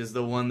Cage is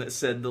the one that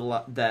said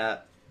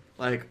that.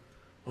 Like,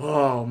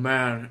 oh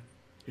man,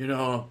 you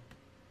know,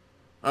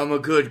 I'm a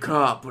good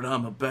cop, but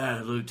I'm a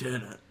bad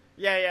lieutenant.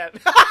 Yeah.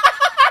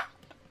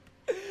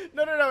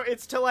 No.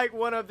 it's to like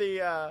one of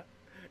the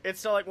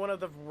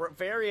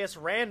various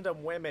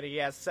random women he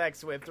has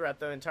sex with throughout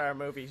the entire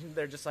movie.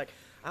 They're just like,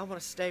 I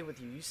want to stay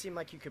with you. You seem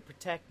like you could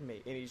protect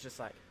me. And he's just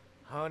like,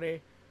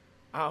 honey,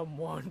 I'm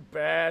one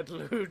bad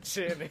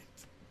lieutenant.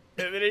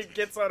 And then he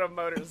gets on a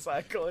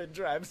motorcycle and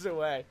drives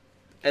away.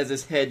 As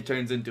his head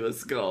turns into a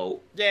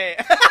skull.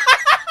 Yeah.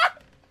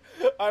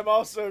 I'm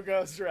also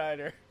Ghost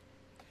Rider.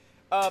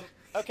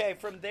 Okay,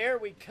 from there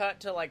we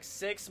cut to like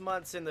 6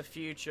 months in the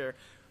future,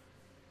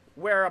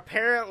 where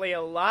apparently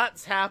a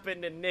lot's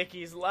happened in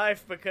Nikki's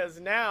life, because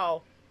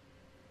now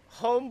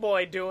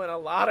homeboy doing a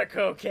lot of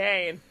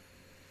cocaine.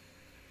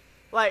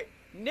 Like,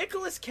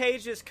 Nicolas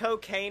Cage's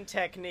cocaine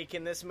technique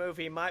in this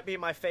movie might be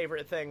my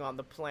favorite thing on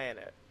the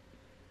planet.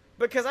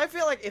 Because I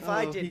feel like if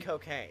I did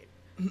cocaine,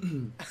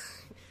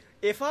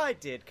 if I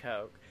did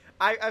coke,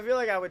 I feel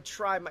like I would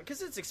try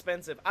because it's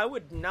expensive, I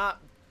would not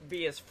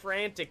be as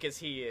frantic as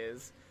he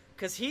is,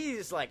 because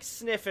he's like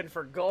sniffing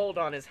for gold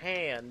on his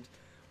hand,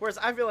 whereas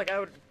I feel like I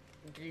would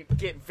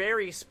get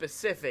very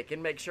specific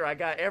and make sure I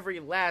got every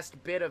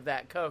last bit of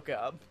that coke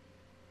up.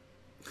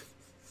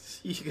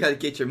 You gotta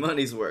get your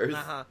money's worth.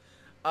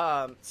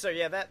 So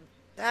yeah,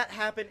 that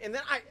happened, and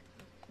then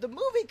the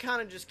movie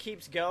kind of just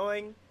keeps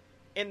going,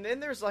 and then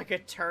there's like a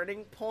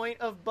turning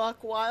point of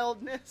buck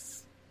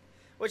wildness,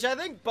 which I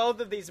think both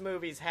of these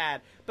movies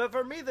had. But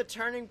for me, the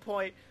turning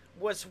point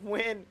was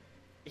when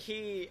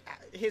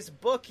his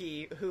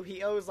bookie, who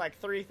he owes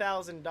like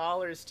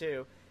 $3,000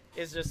 to,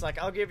 is just like,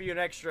 I'll give you an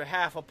extra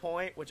half a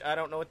point, which I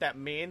don't know what that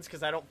means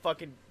because I don't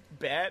fucking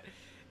bet.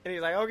 And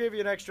he's like, I'll give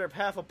you an extra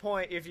half a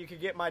point if you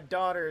could get my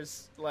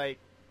daughter's, like,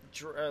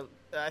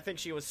 I think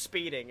she was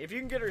speeding. If you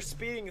can get her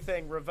speeding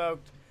thing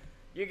revoked,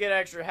 you get an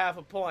extra half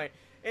a point.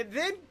 And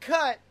then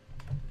cut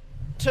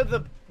to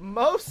the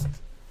most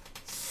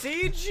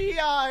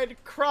CGI'd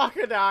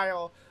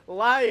crocodile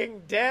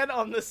lying dead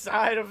on the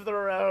side of the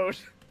road.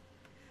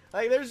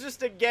 Like, there's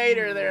just a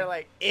gator there,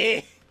 like,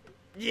 yeah.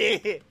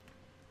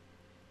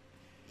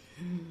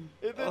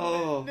 And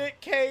then Nick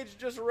Cage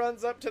just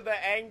runs up to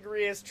the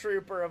angriest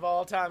trooper of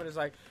all time and is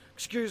like,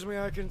 excuse me,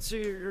 I can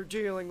see you're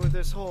dealing with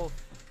this whole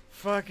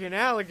fucking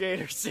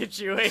alligator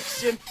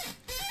situation.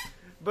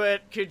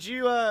 But could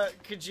you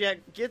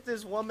get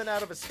this woman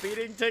out of a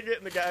speeding ticket?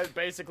 And the guy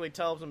basically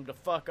tells him to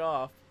fuck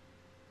off.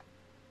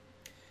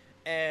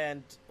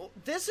 And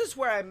this is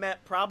where I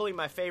met probably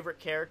my favorite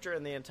character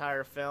in the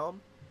entire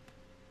film.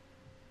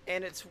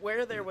 And it's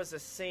where there was a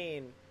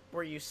scene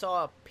where you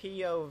saw a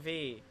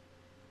POV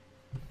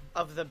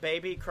of the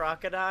baby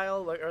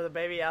crocodile or the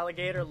baby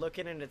alligator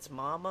looking at its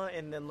mama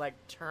and then like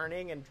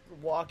turning and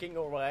walking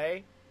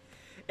away.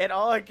 And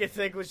all I could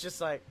think was just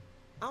like,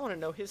 I want to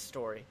know his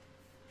story.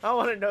 I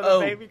want to know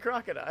the baby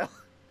crocodile.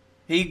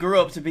 He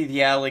grew up to be the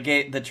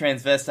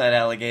transvestite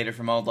alligator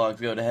from All Dogs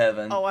Go to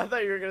Heaven. Oh, I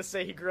thought you were going to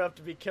say he grew up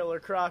to be Killer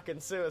Croc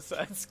in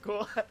Suicide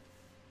Squad.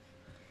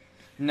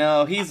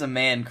 No, he's a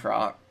man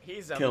croc.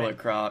 He's a Killer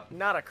Croc.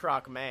 Not a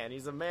croc man.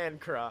 He's a man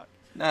croc.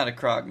 Not a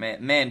croc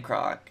man. Man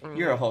croc. Mm-hmm.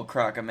 You're a whole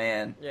croc of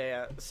man.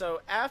 Yeah.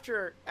 So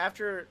after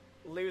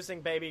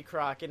losing Baby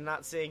Croc and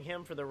not seeing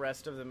him for the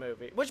rest of the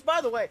movie, which, by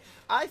the way,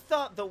 I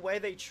thought the way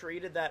they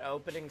treated that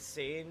opening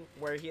scene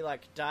where he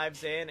like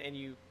dives in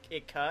and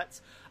it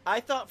cuts, I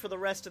thought for the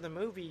rest of the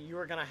movie you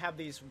were gonna have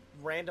these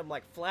random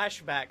like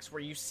flashbacks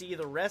where you see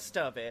the rest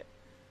of it,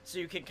 so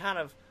you can kind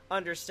of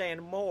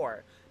understand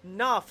more.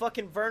 Nah,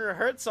 fucking Werner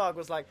Herzog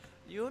was like,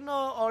 you know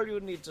all you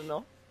need to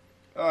know.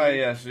 Oh,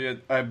 yes,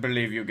 I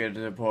believe you get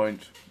to the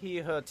point. He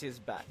hurt his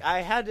back.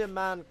 I had a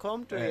man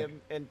come to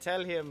him and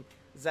tell him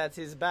that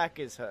his back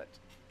is hurt.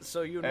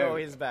 So you know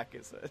his back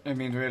is hurt. I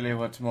mean, really,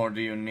 what more do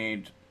you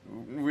need?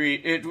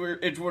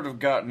 It would have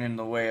gotten in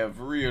the way of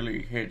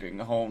really hitting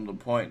home the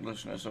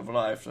pointlessness of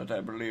life that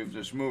I believe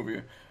this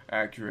movie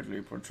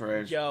accurately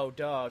portrays. Yo,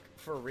 dog,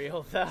 for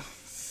real, though.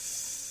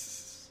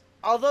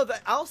 Although,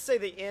 I'll say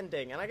the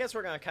ending, and I guess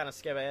we're going to kind of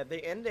skip ahead,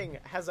 the ending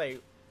has a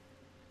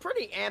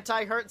pretty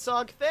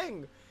anti-Herzog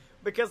thing,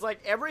 because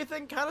like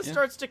everything kind of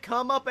starts to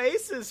come up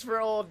aces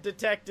for old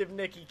Detective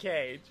Nicky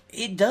Cage.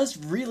 It does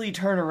really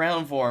turn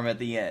around for him at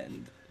the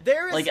end.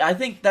 Like, I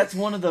think that's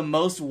one of the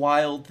most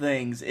wild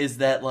things is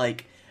that,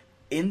 like,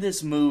 in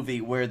this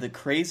movie where the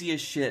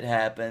craziest shit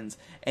happens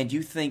and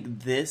you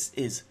think this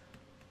is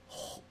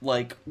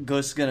like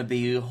just gonna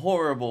be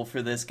horrible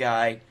for this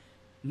guy,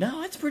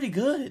 no, it's pretty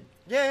good.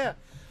 Yeah.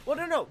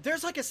 Well, no.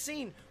 There's like a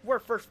scene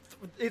where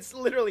it's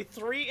literally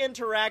 3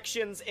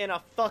 interactions in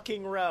a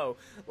fucking row.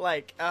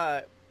 Like,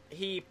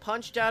 he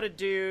punched out a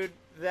dude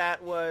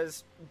that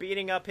was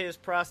beating up his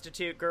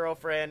prostitute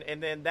girlfriend,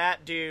 and then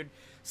that dude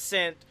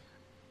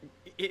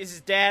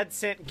his dad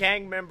sent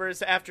gang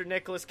members after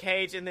Nicolas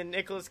Cage, and then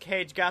Nicolas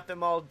Cage got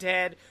them all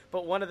dead,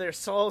 but one of their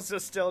souls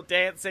was still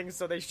dancing,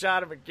 so they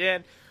shot him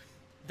again.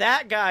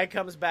 That guy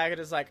comes back and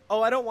is like,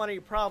 oh, I don't want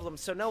any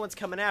problems, so no one's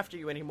coming after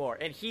you anymore.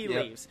 And he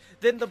leaves.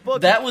 Then the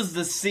book... That was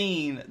the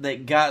scene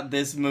that got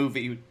this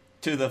movie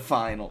to the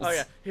finals. Oh,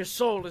 yeah. His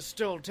soul is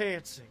still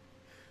dancing.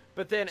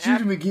 But then...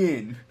 Shoot him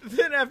again.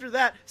 Then after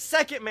that,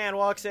 second man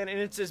walks in, and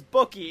it's his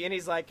bookie, and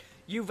he's like,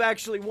 you've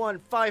actually won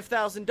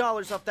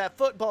 $5,000 off that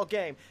football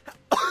game.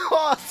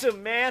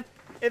 Awesome, man.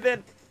 And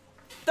then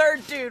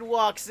third dude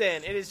walks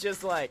in and is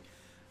just like,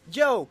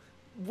 yo,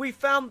 we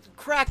found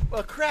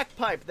a crack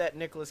pipe that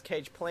Nicolas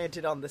Cage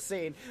planted on the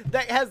scene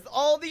that has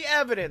all the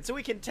evidence, so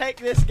we can take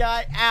this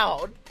guy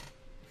out.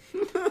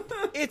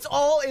 It's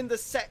all in the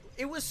set.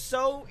 It was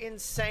so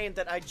insane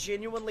that I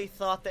genuinely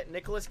thought that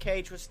Nicolas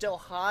Cage was still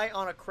high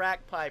on a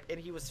crack pipe and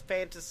he was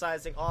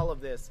fantasizing all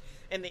of this.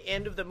 And the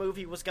end of the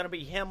movie was going to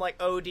be him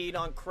like OD'd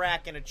on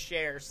crack in a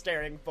chair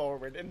staring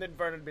forward. And then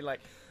Vernon would be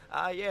like,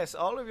 yes,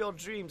 all of your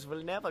dreams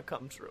will never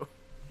come true.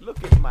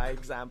 Look at my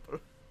example.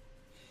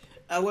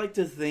 I like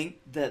to think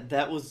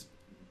that was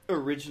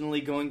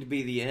originally going to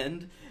be the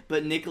end,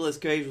 but Nicolas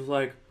Cage was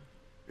like,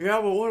 yeah,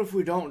 but what if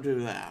we don't do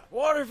that?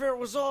 What if it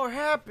was all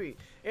happy,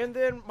 and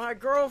then my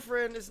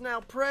girlfriend is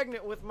now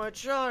pregnant with my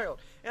child,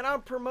 and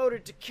I'm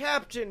promoted to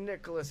Captain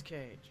Nicolas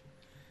Cage?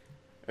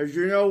 As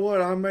you know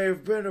what, I may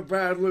have been a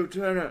bad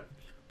lieutenant,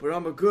 but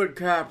I'm a good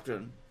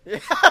captain. Yeah,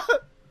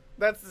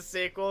 that's the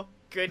sequel.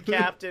 Good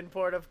Captain,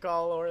 Port of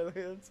Call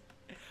Orleans.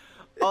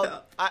 Yeah.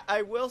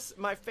 I will.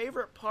 My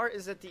favorite part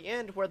is at the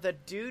end where the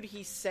dude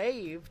he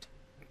saved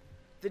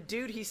at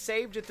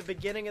the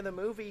beginning of the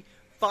movie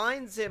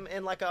finds him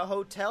in like a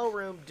hotel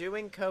room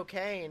doing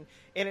cocaine,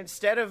 and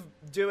instead of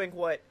doing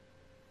what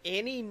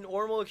any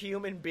normal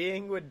human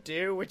being would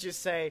do, which is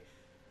say,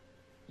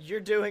 you're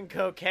doing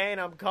cocaine,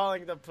 I'm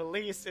calling the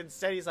police,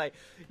 instead he's like,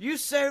 you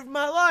saved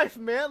my life,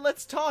 man,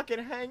 let's talk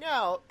and hang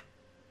out.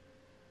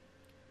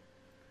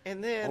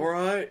 And then,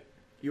 alright,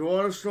 you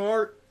want to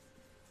start?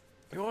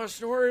 You want to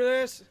snort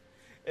this?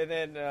 And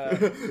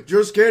then,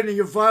 just kidding,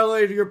 you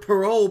violated your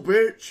parole,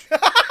 bitch.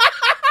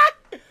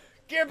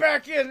 Get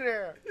back in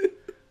there.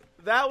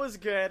 That was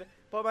good,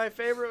 but my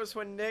favorite was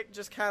when Nick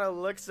just kind of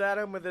looks at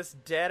him with this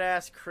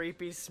dead-ass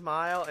creepy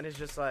smile and is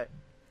just like,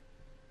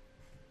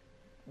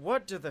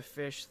 what do the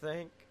fish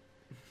think?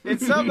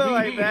 It's something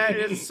like that.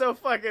 It's so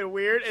fucking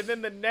weird. And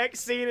then the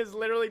next scene is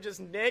literally just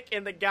Nick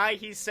and the guy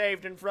he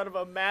saved in front of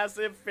a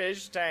massive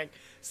fish tank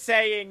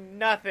saying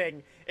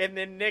nothing. And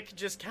then Nick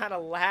just kind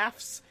of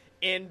laughs.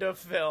 End of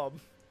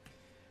film.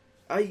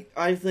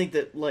 I think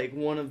that, like,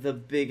 one of the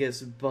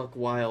biggest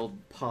Buckwild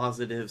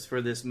positives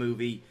for this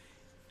movie,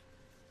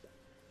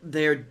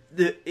 it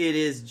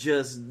is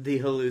just the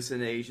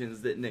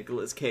hallucinations that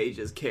Nicolas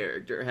Cage's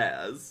character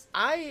has.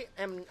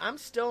 I'm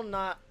still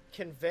not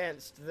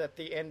convinced that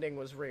the ending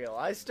was real.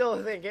 I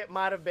still think it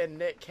might have been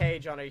Nick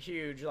Cage on a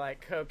huge,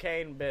 like,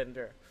 cocaine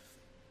bender.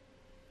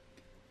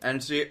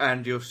 And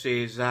you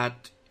see,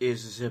 that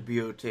is the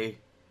beauty.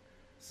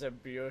 The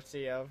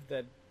beauty of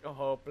the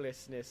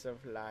hopelessness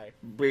of life.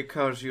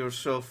 Because you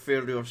so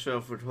fill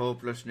yourself with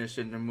hopelessness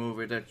in the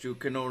movie that you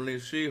can only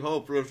see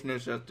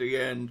hopelessness at the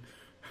end.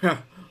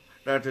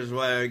 That is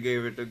why I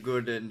gave it a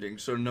good ending,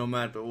 so no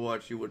matter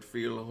what, you would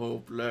feel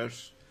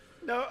hopeless.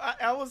 No,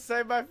 I will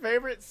say my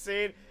favorite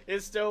scene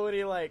is still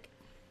when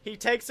he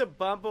takes a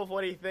bump of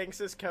what he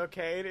thinks is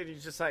cocaine, and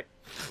he's just like,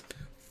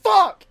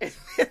 fuck! And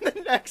in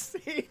the next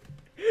scene,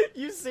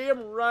 you see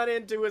him run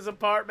into his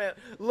apartment,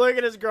 look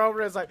at his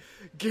girlfriend, and is like,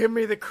 give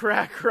me the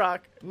crack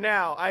rock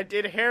now. I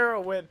did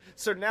heroin,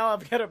 so now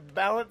I've got to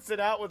balance it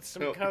out with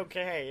some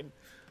cocaine.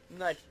 I'm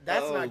like,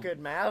 that's not good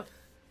math.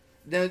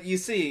 Now, you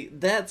see,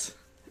 that's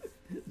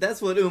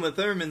what Uma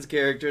Thurman's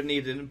character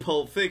needed in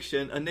Pulp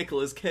Fiction, a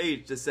Nicolas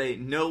Cage to say,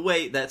 no,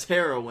 wait, that's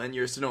heroin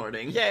you're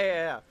snorting.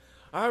 Yeah.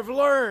 I've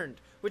learned.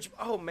 Which,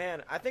 oh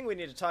man, I think we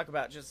need to talk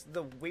about just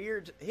the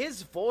weird...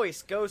 His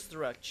voice goes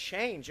through a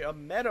change, a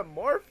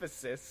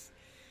metamorphosis.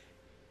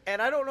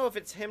 And I don't know if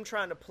it's him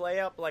trying to play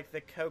up, like, the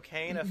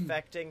cocaine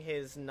affecting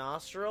his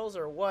nostrils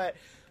or what,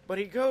 but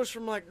he goes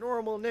from, like,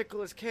 normal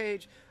Nicolas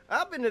Cage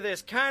up into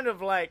this kind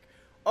of, like,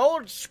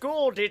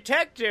 old-school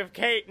detective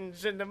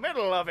cadence in the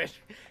middle of it.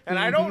 And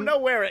I don't know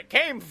where it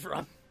came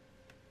from.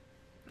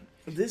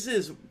 This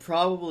is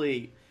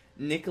probably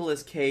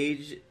Nicolas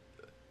Cage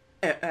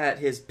at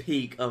his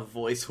peak of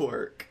voice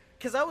work.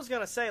 Because I was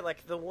going to say,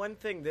 like, the one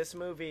thing this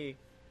movie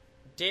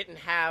didn't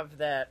have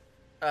that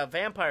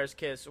Vampire's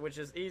Kiss, which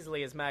is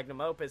easily his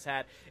magnum opus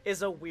had,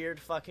 is a weird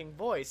fucking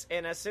voice.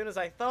 And as soon as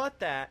I thought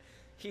that,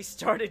 he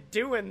started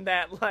doing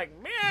that, like,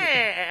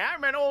 man,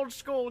 I'm an old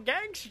school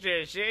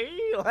gangster,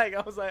 see? Like,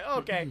 I was like,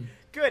 okay,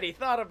 good, he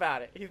thought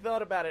about it. He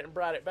thought about it and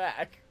brought it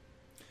back.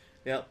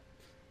 Yep.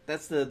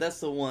 That's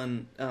the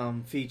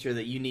one feature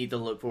that you need to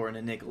look for in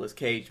a Nicolas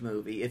Cage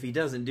movie. If he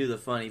doesn't do the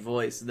funny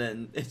voice,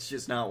 then it's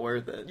just not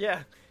worth it.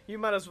 Yeah, you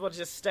might as well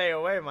just stay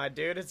away, my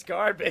dude. It's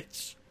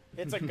garbage.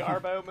 It's a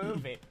garbo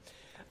movie.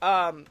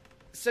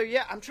 So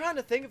yeah, I'm trying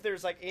to think if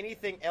there's like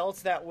anything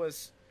else that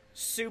was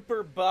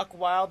super buck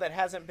wild that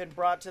hasn't been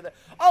brought to the...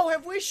 Oh,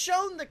 have we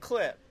shown the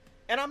clip?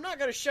 And I'm not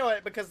going to show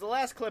it because the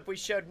last clip we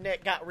showed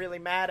Nick got really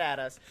mad at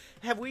us.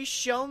 Have we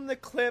shown the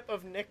clip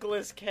of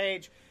Nicolas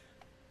Cage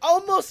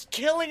almost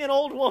killing an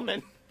old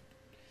woman?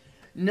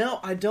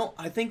 No, I don't.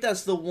 I think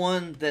that's the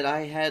one that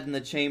I had in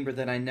the chamber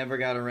that I never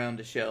got around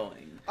to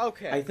showing.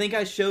 Okay. I think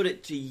I showed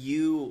it to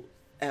you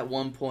at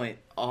one point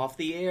off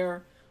the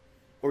air,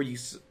 or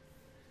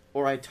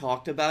or I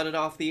talked about it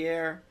off the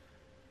air,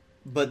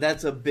 but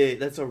that's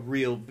a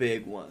real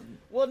big one.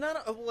 Well,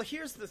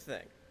 here's the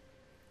thing.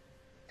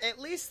 At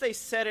least they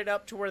set it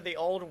up to where the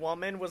old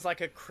woman was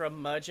like a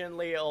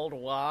curmudgeonly old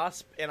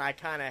wasp, and I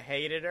kind of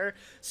hated her.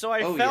 So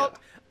I felt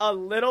a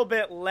little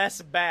bit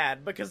less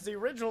bad, because the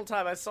original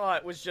time I saw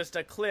it was just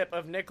a clip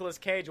of Nicolas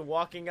Cage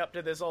walking up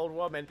to this old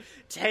woman,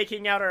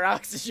 taking out her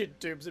oxygen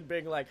tubes and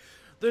being like,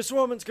 "This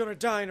woman's gonna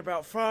die in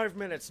about 5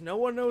 minutes. No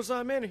one knows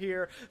I'm in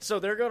here, so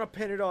they're gonna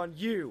pin it on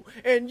you.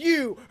 And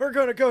you are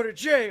gonna go to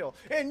jail.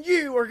 And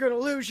you are gonna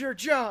lose your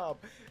job."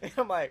 And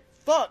I'm like,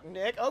 fuck,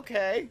 Nick,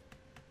 okay.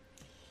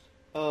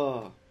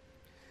 Oh,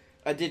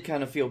 I did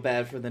kind of feel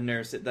bad for the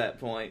nurse at that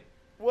point.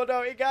 Well,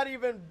 no, it got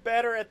even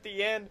better at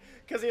the end,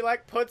 because he,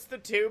 like, puts the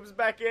tubes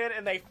back in,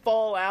 and they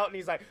fall out, and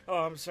he's like, "Oh,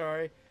 I'm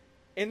sorry."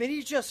 And then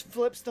he just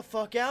flips the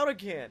fuck out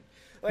again.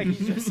 Like,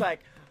 he's just like,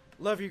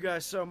 "Love you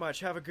guys so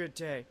much. Have a good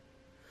day."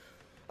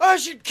 "I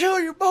should kill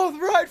you both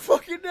right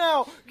fucking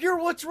now. You're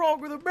what's wrong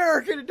with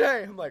America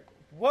today." I'm like,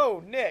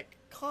 whoa, Nick,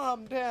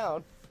 calm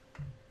down.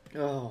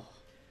 Oh.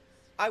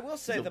 I will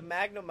say the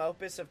magnum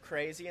opus of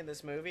crazy in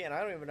this movie, and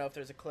I don't even know if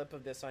there's a clip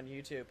of this on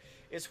YouTube,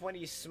 is when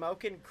he's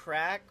smoking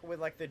crack with,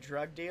 like, the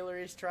drug dealer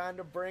he's trying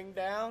to bring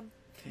down.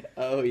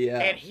 Oh, yeah.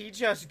 And he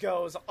just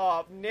goes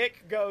off.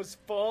 Nick goes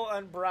full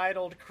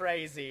unbridled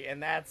crazy,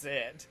 and that's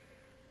it.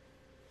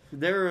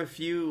 There are a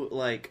few,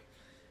 like,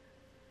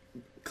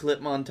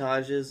 clip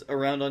montages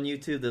around on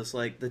YouTube that's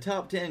like the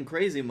top 10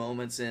 crazy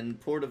moments in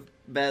Port of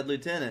Bad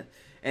Lieutenant.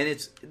 And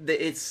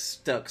it's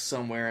stuck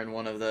somewhere in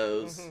one of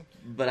those,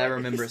 but I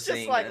remember seeing it.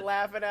 He's just, like,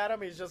 laughing at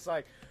him. He's just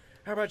like,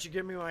 "How about you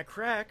give me my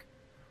crack,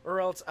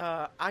 or else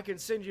I can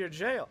send you to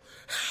jail."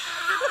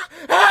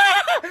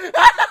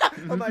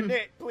 I'm like,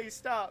 "Nick, please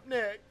stop,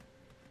 Nick."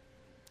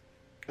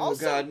 Oh,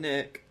 also, God,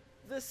 Nick.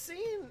 The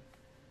scene...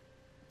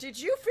 Did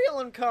you feel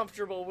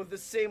uncomfortable with the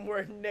scene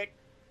where Nick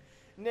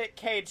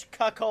Cage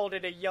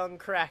cuckolded a young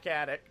crack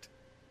addict?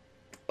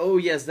 Oh,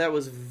 yes, that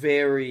was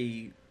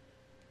very...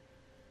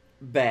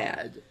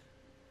 bad.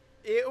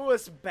 It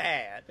was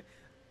bad.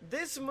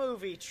 This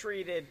movie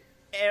treated...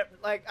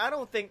 Like, I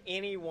don't think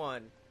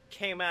anyone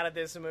came out of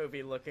this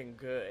movie looking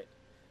good.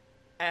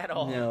 At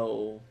all.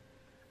 No.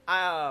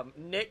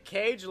 Nick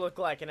Cage looked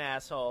like an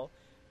asshole.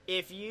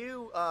 If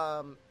you,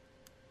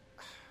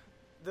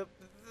 the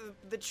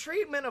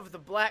treatment of the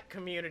black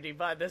community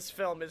by this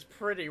film is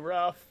pretty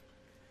rough.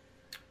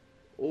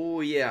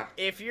 Oh, yeah.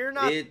 If you're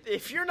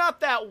not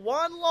that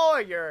one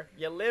lawyer,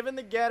 you live in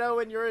the ghetto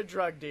and you're a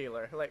drug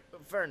dealer. Like,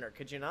 Werner,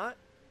 could you not?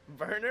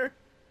 Werner?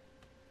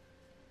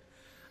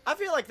 I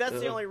feel like that's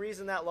the only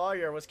reason that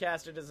lawyer was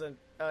casted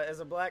as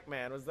a black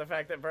man, was the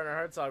fact that Werner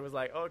Herzog was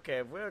like,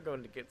 "Okay, we're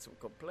going to get some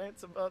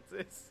complaints about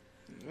this."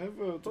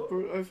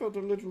 I felt a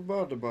little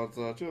bad about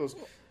that. It was,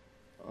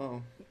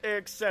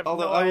 Except,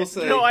 although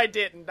I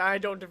didn't. I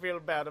don't feel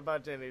bad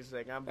about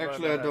anything.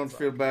 Actually, I don't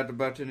feel bad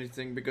about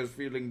anything, because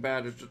feeling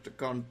bad is just a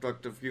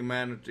construct of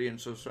humanity and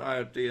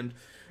society, and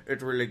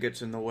it really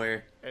gets in the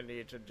way. And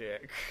eat a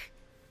dick.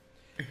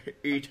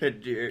 Eat a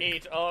dick.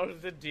 Eat all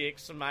the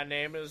dicks. My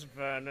name is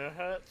Werner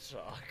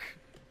Herzog.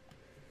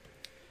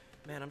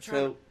 Man, I'm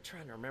trying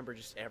to remember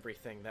just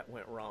everything that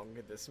went wrong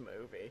in this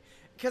movie.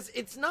 Because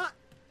it's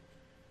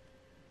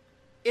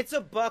a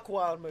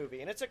Buckwild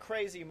movie, and it's a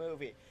crazy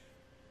movie.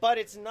 But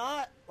it's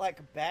not, like,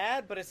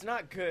 bad, but it's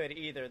not good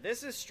either.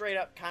 This is straight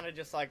up kind of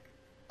just, like,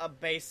 a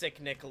basic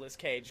Nicolas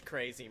Cage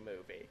crazy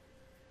movie.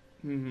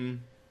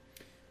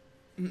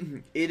 Mm-hmm.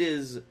 It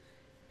is,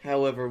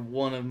 however,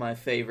 one of my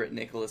favorite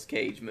Nicolas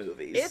Cage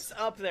movies. It's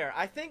up there.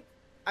 I think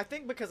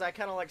because I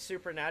kind of like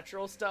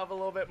supernatural stuff a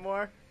little bit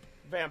more,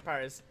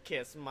 Vampire's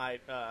Kiss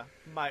might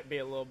be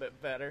a little bit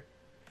better.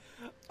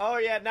 Oh,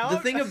 yeah, now... The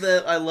thing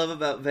that I love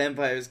about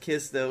Vampire's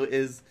Kiss, though,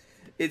 is...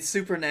 it's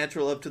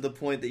supernatural up to the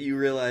point that you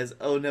realize,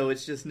 oh no,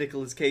 it's just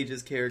Nicolas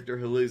Cage's character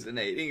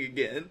hallucinating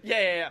again.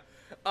 Yeah.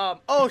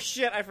 Oh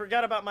shit, I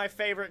forgot about my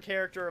favorite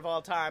character of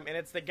all time, and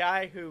it's the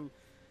guy who...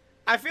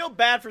 I feel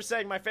bad for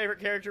saying my favorite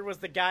character was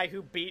the guy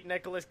who beat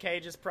Nicolas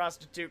Cage's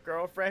prostitute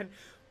girlfriend,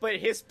 but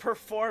his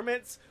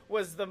performance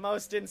was the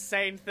most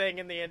insane thing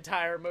in the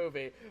entire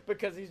movie,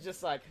 because he's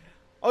just like,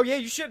 "Oh yeah,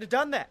 you shouldn't have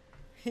done that."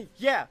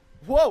 "Yeah,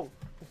 whoa,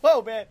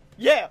 man,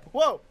 yeah,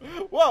 whoa,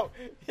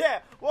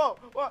 yeah, whoa."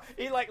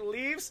 He, like,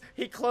 leaves,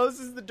 he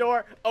closes the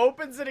door,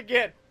 opens it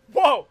again,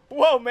 whoa,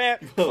 man,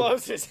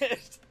 closes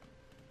it.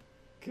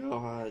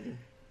 God.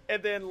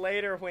 And then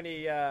later when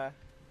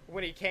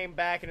he came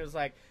back and was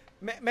like,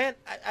 Man,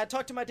 I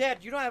talked to my dad.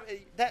 You don't have...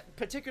 that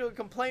particular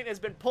complaint has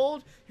been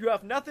pulled. You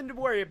have nothing to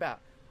worry about.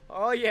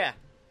 Oh, yeah.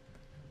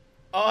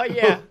 Oh,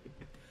 yeah.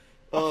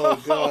 Oh,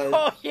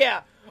 God.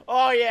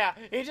 Oh, yeah.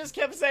 He just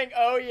kept saying,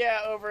 "Oh,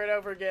 yeah," over and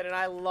over again, and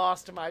I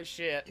lost my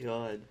shit.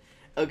 God.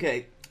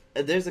 Okay,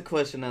 there's a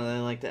question that I'd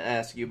like to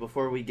ask you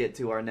before we get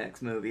to our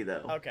next movie,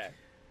 though. Okay.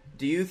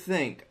 Do you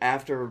think,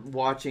 after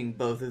watching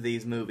both of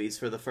these movies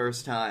for the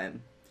first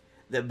time,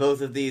 that both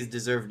of these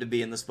deserve to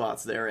be in the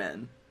spots they're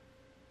in?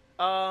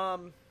 I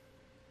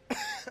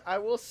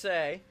will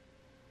say,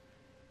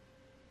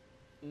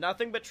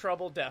 Nothing But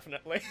Trouble,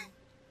 definitely.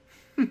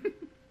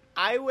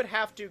 I would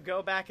have to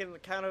go back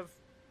and kind of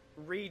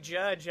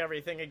rejudge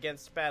everything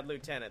against Bad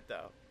Lieutenant,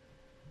 though.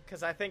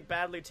 Because I think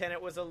Bad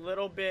Lieutenant was a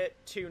little bit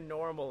too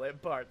normal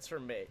at parts for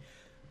me.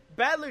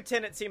 Bad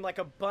Lieutenant seemed like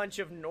a bunch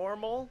of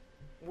normal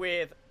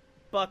with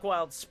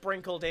Buckwild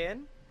sprinkled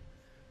in.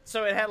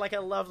 So it had like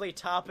a lovely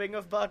topping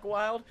of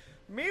Buckwild.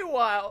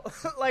 Meanwhile,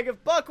 like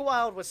if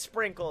Buckwild was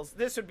sprinkles,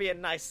 this would be a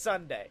nice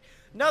sundae.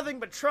 Nothing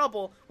But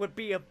Trouble would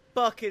be a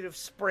bucket of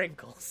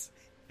sprinkles.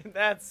 And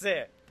that's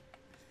it.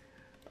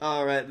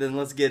 Alright, then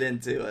let's get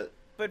into it.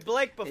 But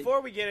Blake,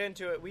 before we get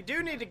into it, we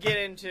do need to get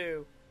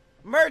into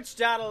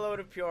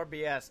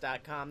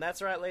merch.aloadofpurebs.com.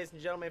 That's right, ladies and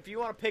gentlemen. If you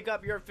want to pick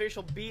up your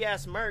official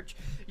BS merch,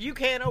 you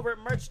can over at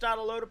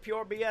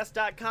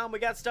merch.aloadofpurebs.com. We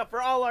got stuff for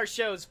all our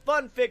shows: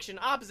 fun fiction,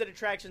 opposite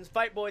attractions,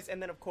 fight boys,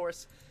 and then, of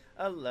course,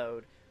 a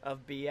load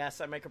of BS.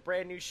 I make a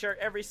brand new shirt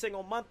every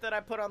single month that I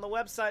put on the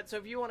website, so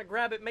if you want to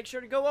grab it, make sure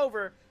to go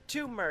over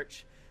to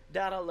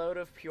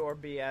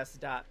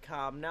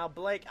merch.aloadofpurebs.com. Now,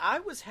 Blake, I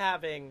was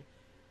having,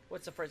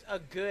 a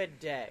good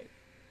day.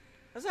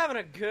 I was having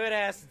a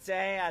good-ass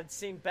day. I'd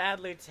seen Bad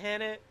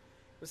Lieutenant,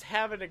 was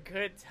having a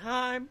good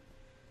time,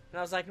 and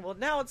I was like, well,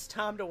 now it's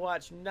time to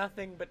watch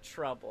Nothing But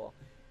Trouble.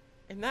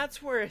 And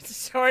that's where it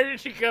started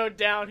to go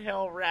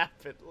downhill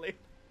rapidly.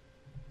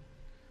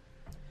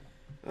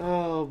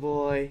 Oh,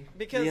 boy.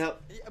 Because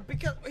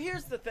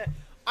here's the thing.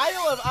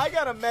 I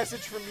got a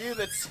message from you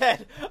that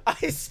said,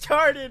 I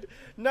started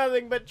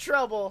Nothing But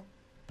Trouble,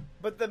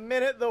 but the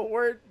minute the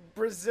word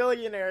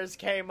Brazilianaires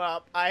came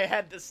up, I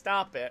had to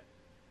stop it.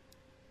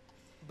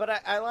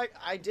 But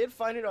I did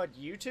find it on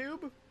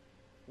YouTube,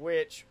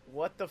 which,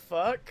 what the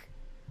fuck?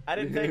 I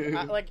didn't think,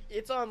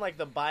 it's on,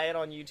 the buy it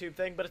on YouTube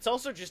thing, but it's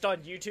also just on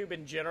YouTube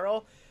in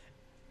general.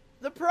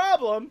 The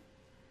problem,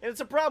 and it's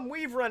a problem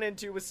we've run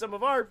into with some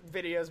of our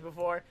videos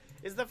before,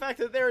 is the fact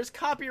that there is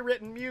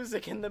copywritten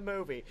music in the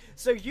movie.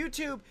 So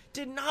YouTube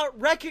did not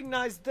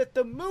recognize that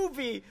the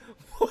movie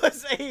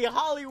was a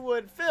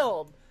Hollywood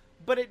film,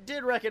 but it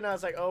did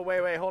recognize, oh,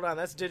 wait, hold on,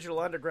 that's Digital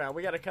Underground.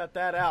 We gotta cut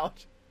that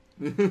out.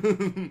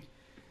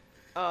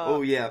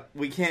 Oh, yeah.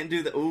 We can't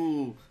do that.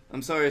 Ooh,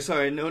 I'm sorry.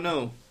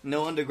 No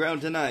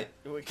underground tonight.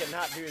 We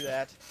cannot do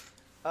that.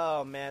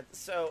 Oh, man.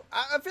 So,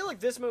 I feel like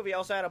this movie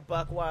also had a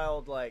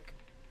Buckwild,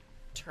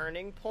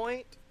 turning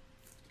point.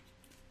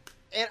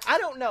 And I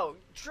don't know.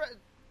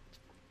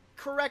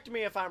 Correct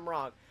me if I'm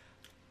wrong.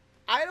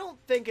 I don't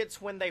think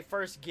it's when they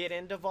first get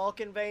into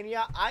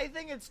Vulcanvania. I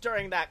think it's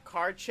during that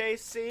car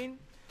chase scene.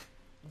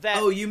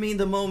 Oh, you mean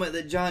the moment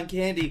that John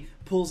Candy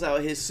pulls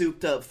out his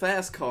souped-up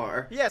fast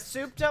car? Yeah,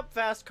 souped-up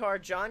fast car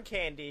John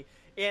Candy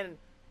in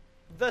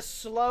the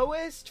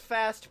slowest,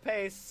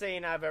 fast-paced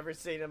scene I've ever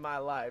seen in my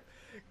life.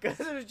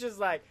 Because it was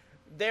just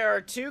there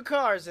are two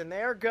cars and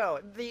they are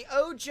going. The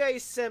O.J.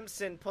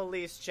 Simpson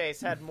police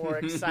chase had more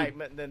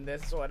excitement than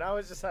this one. I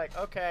was just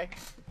okay,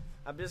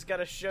 I'm just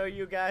gonna show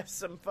you guys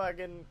some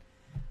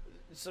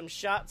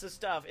shots of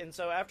stuff. And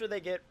so after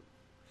they get...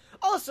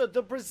 Also,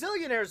 the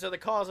Brazilianaires are the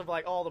cause of,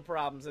 all the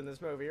problems in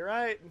this movie,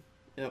 right?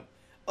 Yep.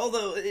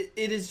 Although, it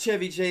is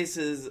Chevy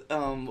Chase's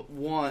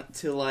want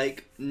to,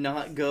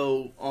 not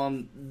go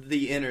on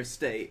the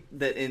interstate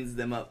that ends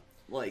them up,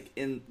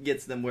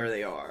 gets them where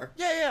they are.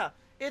 Yeah.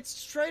 It's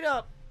straight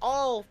up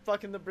all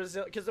fucking the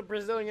Brazil... Because the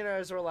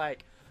Brazilianaires were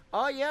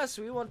oh, yes,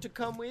 we want to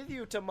come with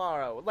you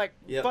tomorrow.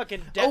 Yep.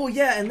 Fucking... Oh,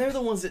 yeah, and they're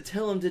the ones that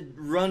tell him to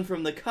run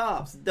from the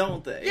cops,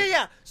 don't they?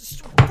 Yeah.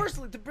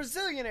 Firstly, the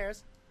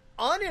Brazilianaires...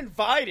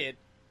 uninvited,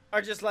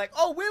 are just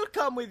oh, we'll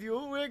come with you,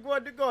 we're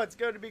going to go, it's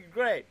going to be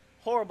great.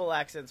 Horrible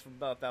accents from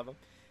both of them.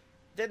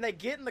 Then they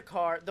get in the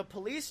car, the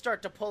police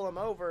start to pull him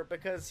over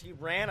because he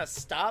ran a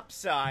stop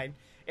sign,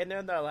 and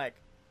then they're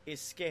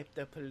escape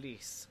the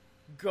police.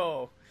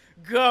 Go.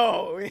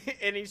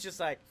 And he's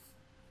just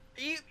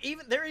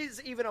even there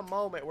is even a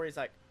moment where he's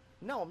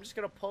no, I'm just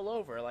going to pull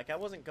over, I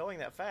wasn't going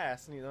that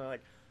fast, and he's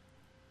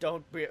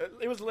don't be,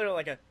 it was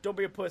literally don't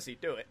be a pussy,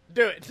 do it.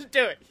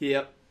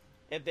 Yep.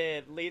 And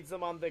then leads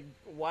them on the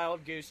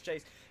wild goose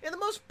chase. And the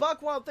most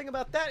Buckwild thing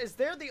about that is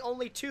they're the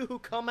only two who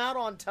come out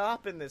on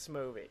top in this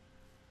movie.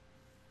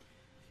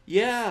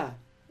 Yeah.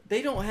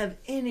 They don't have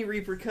any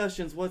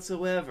repercussions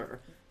whatsoever.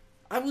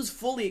 I was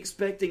fully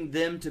expecting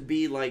them to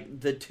be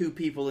the two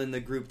people in the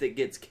group that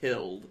gets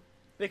killed.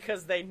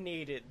 Because they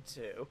needed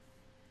to.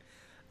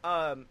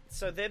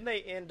 So then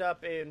they end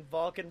up in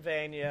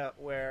Vulcanvania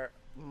where...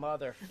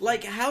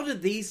 how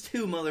did these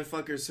two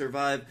motherfuckers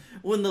survive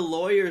when the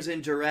lawyers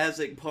in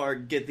Jurassic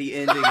Park get the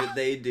ending that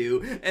they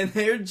do, and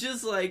they're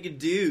just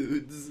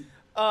dudes?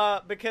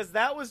 Because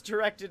that was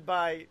directed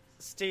by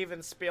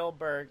Steven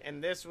Spielberg,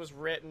 and this was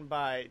written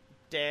by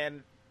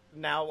Dan,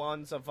 now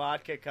owns a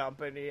vodka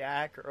company,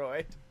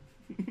 Aykroyd.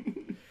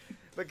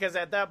 Because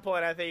at that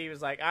point, I think he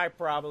was I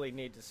probably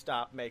need to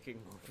stop making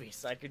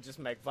movies. I could just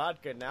make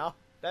vodka now.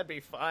 That'd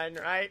be fine,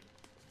 right?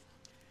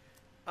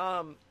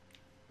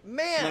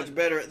 Man, much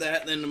better at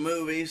that than the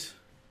movies.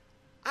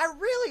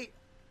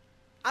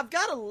 I've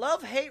got a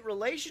love-hate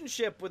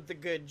relationship with the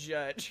good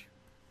judge.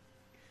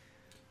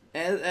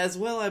 As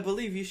well, I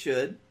believe you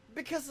should.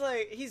 Because,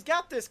 like, he's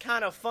got this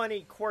kind of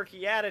funny,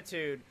 quirky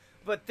attitude,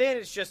 but then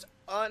it's just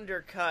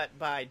undercut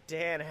by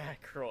Dan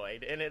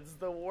Aykroyd, and it's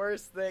the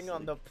worst thing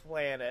on the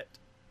planet.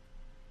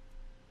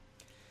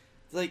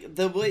 Like,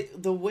 the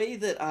way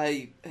that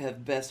I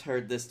have best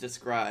heard this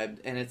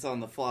described, and it's on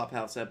the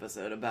Flophouse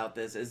episode about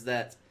this, is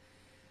that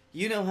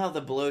you know how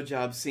the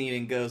blowjob scene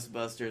in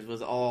Ghostbusters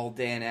was all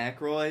Dan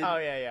Aykroyd? Oh,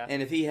 yeah.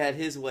 And if he had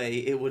his way,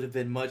 it would have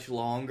been much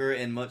longer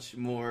and much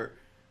more,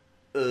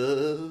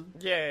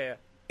 Yeah.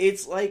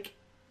 It's like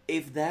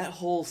if that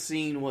whole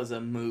scene was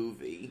a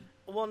movie.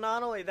 Well,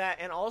 not only that,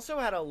 and also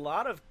had a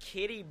lot of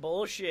kiddie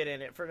bullshit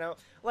in it for no...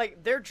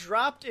 Like, they're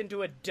dropped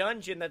into a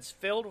dungeon that's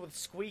filled with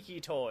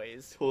squeaky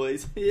toys.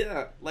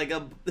 Yeah. Like,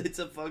 it's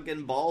a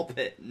fucking ball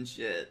pit and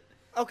shit.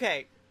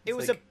 Okay, it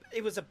was like...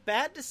 a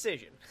bad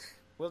decision.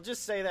 We'll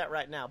just say that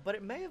right now. But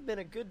it may have been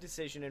a good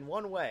decision in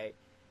one way,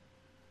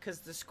 because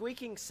the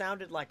squeaking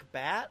sounded like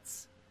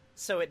bats,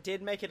 so it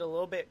did make it a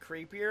little bit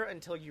creepier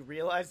until you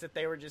realized that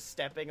they were just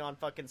stepping on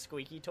fucking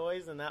squeaky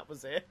toys, and that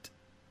was it.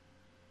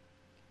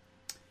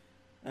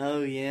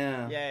 Oh,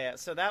 yeah. Yeah.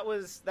 So that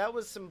was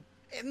some...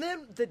 And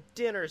then the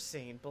dinner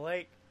scene,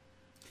 Blake.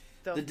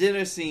 The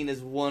dinner scene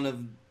is one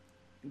of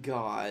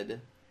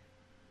God.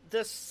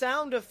 The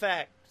sound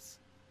effects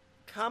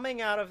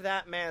coming out of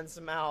that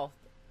man's mouth,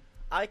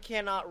 I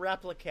cannot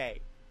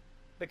replicate,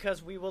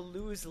 because we will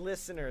lose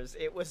listeners.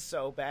 It was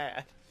so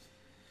bad.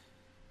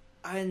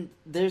 And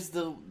there's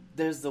the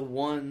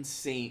one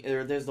scene,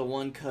 or there's the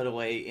one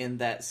cutaway in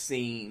that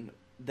scene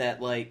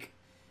that, like,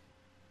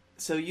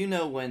 so you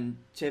know when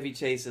Chevy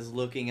Chase is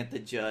looking at the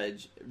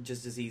judge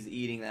just as he's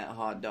eating that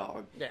hot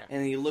dog, yeah,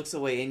 and he looks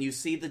away, and you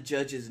see the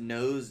judge's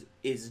nose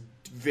is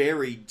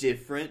very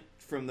different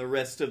from the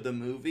rest of the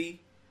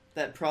movie.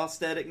 That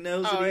prosthetic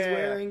nose that he's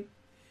wearing.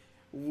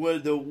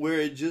 Where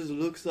it just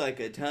looks like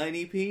a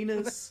tiny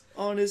penis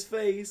on his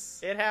face.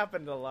 It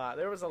happened a lot.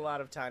 There was a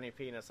lot of tiny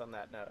penis on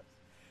that nose.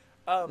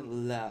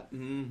 Another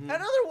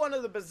one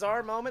of the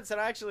bizarre moments, and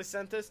I actually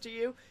sent this to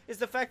you, is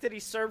the fact that he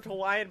served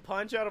Hawaiian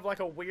Punch out of like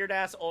a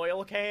weird-ass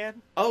oil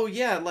can. Oh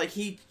yeah, like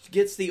he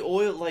gets the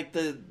oil, like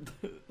the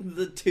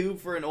tube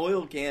for an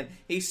oil can,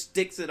 he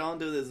sticks it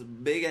onto this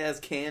big-ass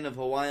can of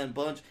Hawaiian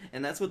Punch,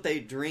 and that's what they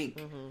drink.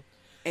 Mm-hmm.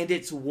 And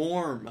it's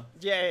warm.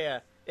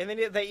 Yeah. And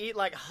then they eat,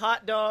 like,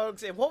 hot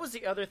dogs. And what was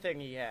the other thing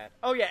he had?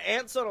 Oh, yeah,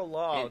 ants on a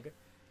log.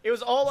 It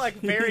was all, like,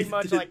 very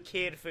much like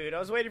kid food. I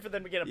was waiting for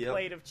them to get a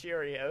plate of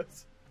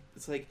Cheerios.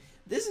 It's like,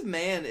 this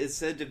man is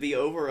said to be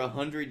over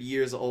 100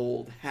 years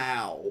old.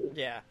 How?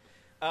 Yeah.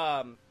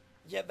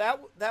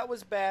 That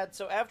was bad.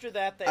 So after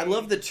that, I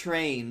love the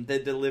train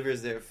that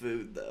delivers their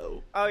food,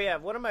 though. Oh, yeah.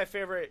 One of my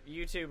favorite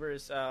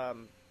YouTubers,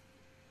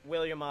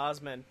 William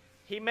Osmond,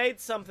 he made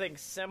something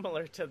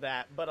similar to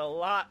that, but a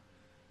lot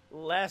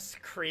less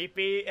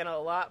creepy and a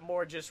lot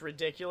more just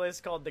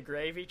ridiculous, called the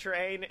Gravy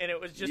Train, and it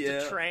was just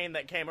a train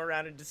that came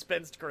around and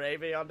dispensed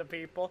gravy onto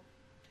people.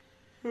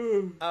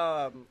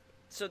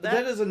 So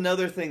that is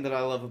another thing that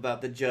I love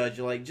about the judge,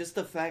 like just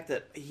the fact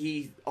that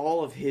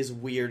all of his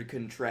weird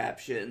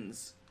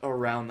contraptions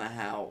around the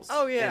house.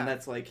 Oh yeah, and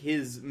that's like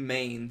his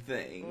main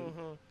thing.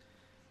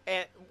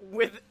 And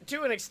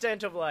to an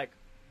extent of like,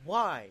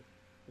 why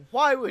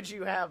would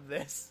you have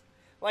this?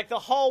 Like the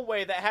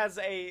hallway that has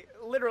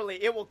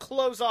literally, it will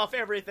close off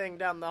everything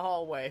down the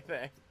hallway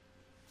thing.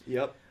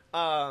 Yep.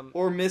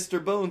 Or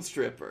Mr. Bone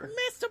Stripper.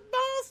 Mr.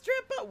 Bone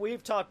Stripper!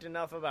 We've talked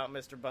enough about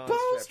Mr. Bone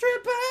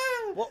Stripper!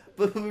 Well,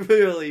 but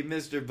really,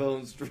 Mr.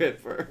 Bone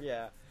Stripper.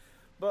 Yeah.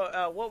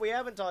 But what we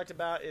haven't talked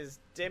about is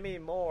Demi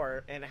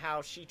Moore and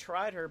how she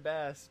tried her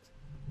best.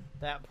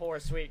 That poor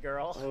sweet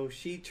girl. Oh,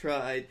 she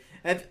tried.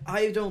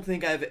 I don't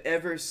think I've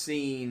ever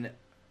seen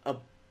a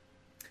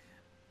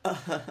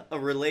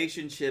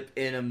relationship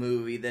in a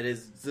movie that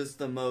is just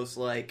the most,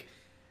 like,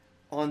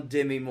 on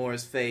Demi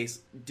Moore's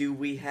face. Do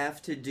we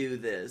have to do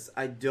this?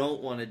 I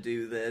don't want to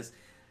do this.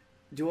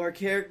 Do our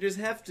characters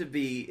have to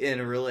be in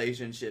a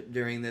relationship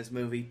during this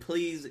movie?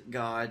 Please,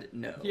 God,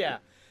 no. Yeah.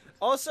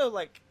 Also,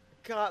 like,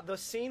 God, the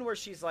scene where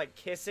she's, like,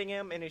 kissing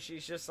him and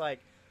she's just, like,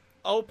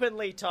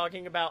 openly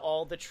talking about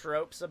all the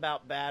tropes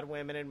about bad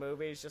women in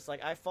movies. Just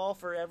like, I fall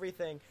for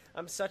everything.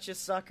 I'm such a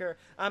sucker.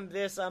 I'm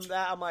this, I'm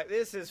that. I'm like,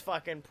 this is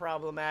fucking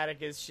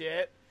problematic as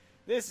shit.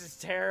 This is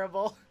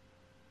terrible.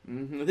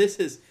 Mm-hmm. This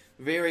is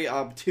very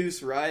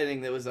obtuse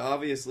writing that was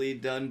obviously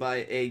done by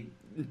a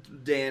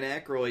Dan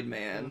Aykroyd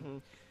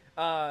man.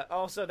 Mm-hmm.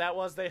 Also, that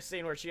was the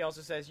scene where she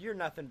also says, "You're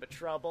nothing but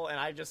trouble," and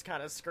I just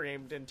kind of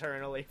screamed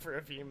internally for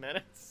a few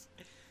minutes.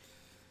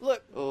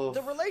 Look,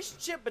 the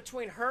relationship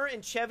between her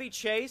and Chevy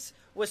Chase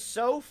was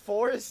so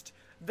forced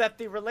that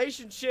the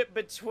relationship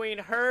between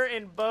her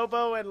and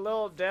Bobo and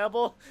Lil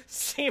Devil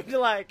seemed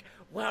like,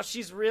 wow,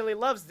 she really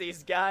loves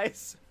these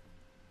guys.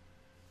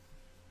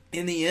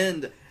 In the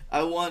end,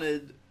 I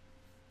wanted,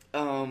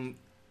 on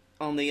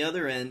the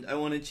other end, I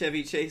wanted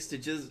Chevy Chase to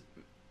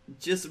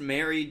just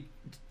marry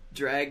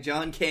Drag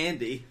John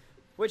Candy.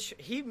 Which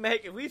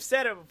we've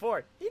said it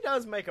before, he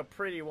does make a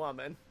pretty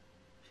woman.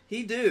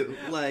 He do,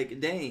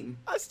 like, dang.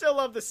 I still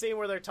love the scene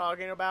where they're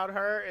talking about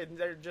her, and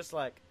they're just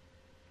like,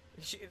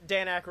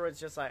 Dan Aykroyd's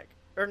just like,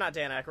 or not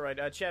Dan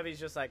Aykroyd, Chevy's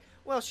just like,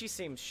 well, she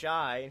seems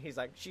shy, and he's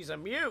like, she's a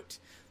mute.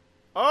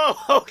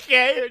 Oh,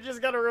 okay, you're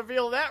just gonna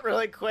reveal that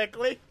really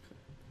quickly.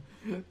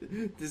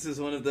 This is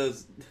one of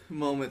those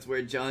moments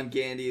where John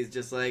Candy is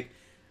just like,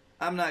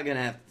 I'm not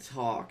gonna have to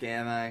talk,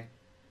 am I?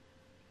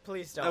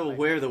 Please don't. I will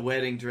wear the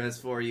wedding dress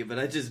for you, but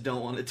I just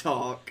don't want to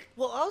talk.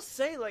 Well, I'll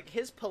say, like,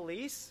 his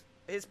police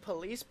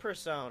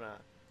persona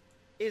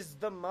is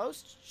the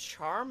most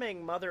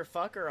charming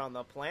motherfucker on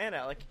the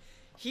planet. Like,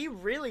 he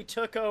really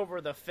took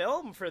over the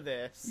film for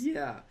this.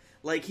 Yeah.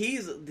 Like, he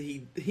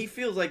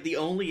feels like the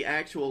only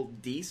actual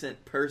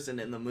decent person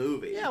in the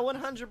movie. Yeah,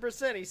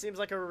 100%. He seems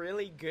like a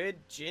really good,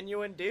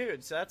 genuine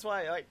dude. So that's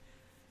why, like,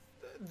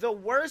 the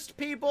worst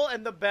people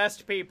and the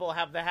best people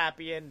have the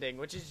happy ending,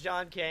 which is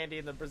John Candy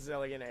and the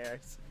Brazilian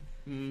heirs.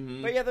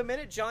 Mm-hmm. But yeah, the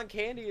minute John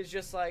Candy is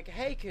just like,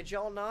 hey, could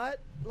y'all not,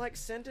 like,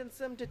 sentence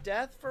them to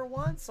death for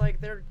once?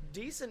 Like, they're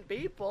decent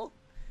people.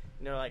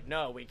 And they're like,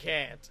 no, we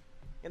can't.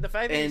 And the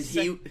fact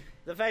that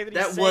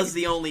that was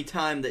the only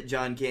time that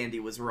John Candy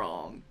was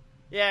wrong.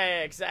 Yeah,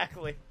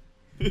 exactly.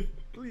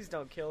 Please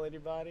don't kill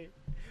anybody.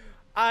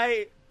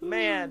 For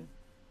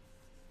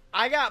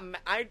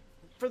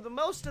the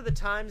most of the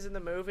times in the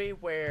movie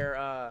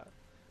where,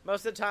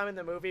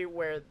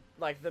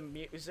 like, the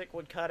music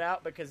would cut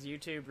out because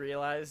YouTube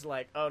realized,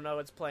 like, oh no,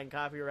 it's playing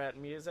copyright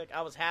music,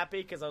 I was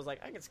happy because I was like,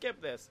 I can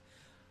skip this.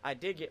 I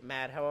did get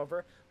mad,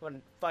 however,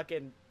 when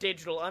fucking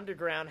Digital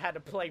Underground had to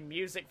play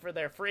music for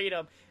their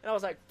freedom, and I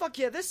was like, fuck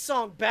yeah, this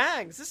song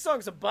bangs, this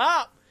song's a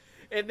bop.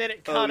 And then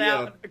it cut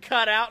out,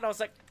 and I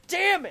was like,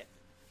 damn it!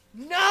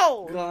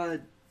 No!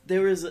 God,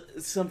 there was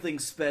something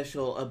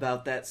special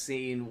about that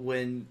scene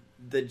when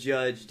the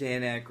judge,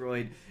 Dan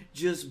Aykroyd,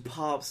 just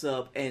pops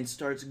up and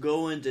starts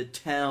going to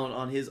town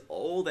on his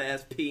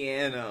old-ass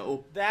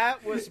piano.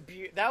 That was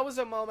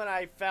a moment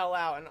I fell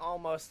out and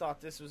almost thought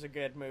this was a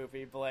good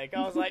movie, Blake.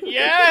 I was like,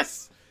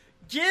 yes!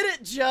 Get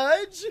it,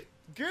 Judge!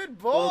 Good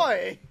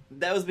boy! Well,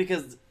 that was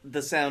because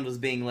the sound was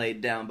being laid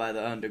down by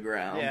the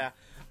underground. Yeah.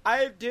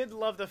 I did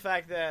love the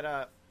fact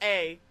that,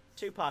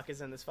 Tupac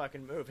is in this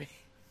fucking movie.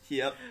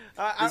 Yep.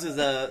 This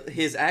is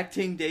his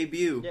acting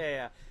debut.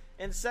 Yeah.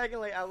 And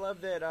secondly, I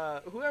love that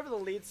whoever the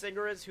lead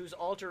singer is, whose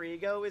alter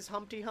ego is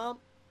Humpty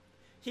Hump,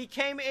 he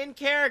came in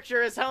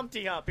character as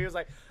Humpty Hump. He was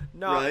like,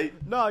 nah,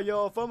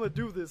 yo, if I'm gonna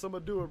do this, I'm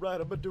gonna do it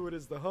right. I'm gonna do it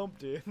as the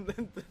Humpty. And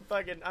then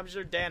I'm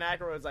sure Dan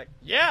Aykroyd was like,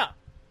 yeah,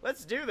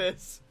 let's do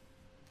this.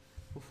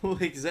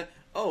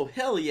 Oh,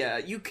 hell yeah.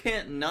 You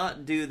can't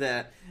not do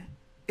that.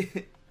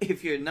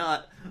 If you're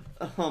not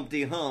a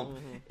Humpty Hump.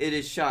 Mm-hmm. It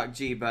is Shock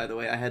G, by the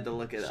way. I had to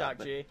look it up.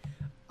 Shock G.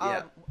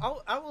 Yeah.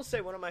 I will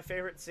say one of my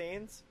favorite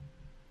scenes,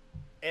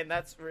 and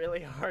that's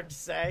really hard to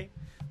say,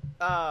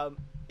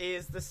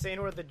 is the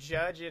scene where the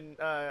judge and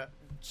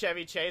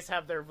Chevy Chase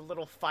have their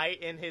little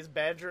fight in his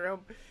bedroom.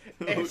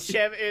 And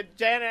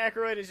Dan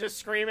Aykroyd is just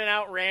screaming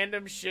out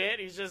random shit.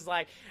 He's just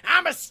like,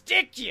 I'ma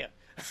stick you!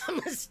 I'm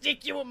gonna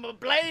stick you with my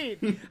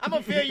blade. I'm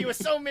gonna fill you with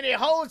so many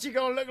holes you're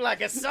gonna look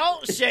like a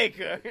salt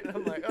shaker. And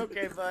I'm like,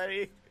 okay,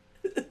 buddy.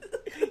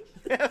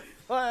 Have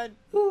fun.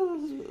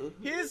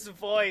 His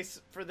voice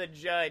for the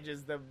judge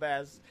is the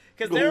best.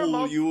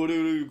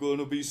 You're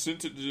gonna be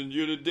sentenced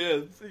you to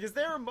death. Because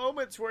there are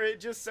moments where it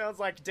just sounds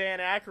like Dan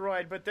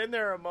Aykroyd, but then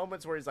there are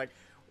moments where he's like,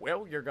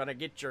 well, you're gonna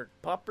get your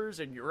puppers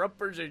and your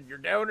uppers and your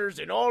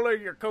downers and all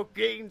of your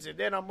cocaines, and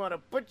then I'm gonna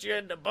put you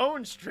in the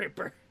bone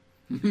stripper.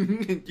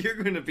 You're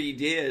gonna be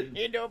dead.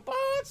 In the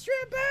bone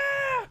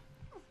stripper!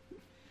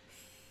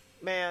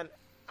 Man,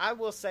 I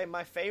will say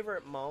my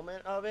favorite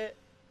moment of it,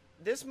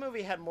 this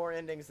movie had more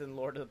endings than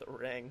Lord of the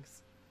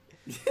Rings.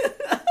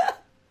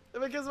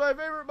 Because my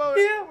favorite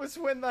moment was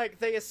when, like,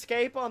 they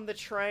escape on the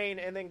train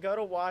and then go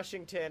to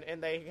Washington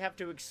and they have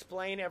to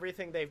explain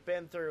everything they've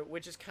been through,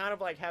 which is kind of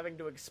like having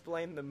to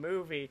explain the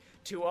movie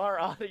to our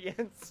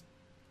audience.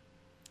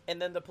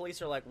 And then the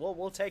police are like, well,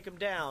 we'll take him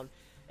down.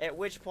 At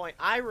which point,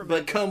 I remember...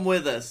 But come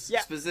with us,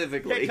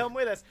 specifically. Yeah, come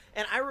with us.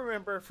 And I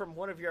remember from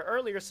one of your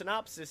earlier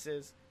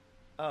synopsises,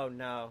 oh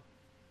no,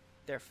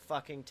 they're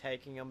fucking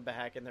taking him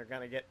back and they're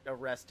gonna get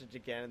arrested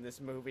again and this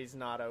movie's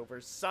not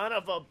over. Son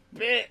of a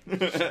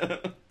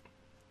bitch!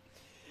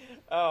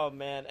 Oh,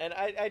 man. And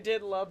I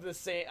did love the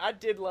scene. I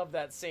did love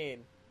that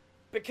scene.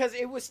 Because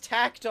it was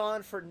tacked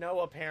on for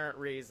no apparent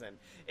reason.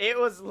 It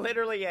was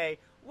literally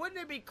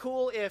wouldn't it be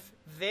cool if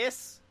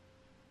this...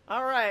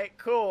 Alright,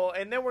 cool.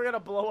 And then we're gonna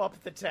blow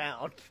up the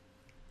town.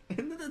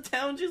 And then the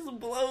town just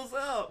blows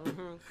up.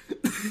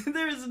 Mm-hmm.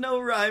 There is no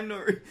rhyme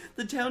nor...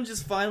 The town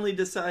just finally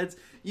decides,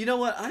 you know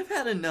what, I've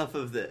had enough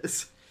of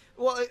this.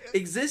 Well,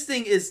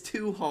 existing is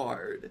too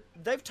hard.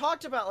 They've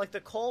talked about, like,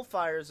 the coal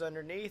fires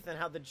underneath and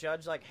how the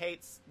judge, like,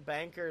 hates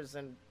bankers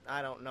and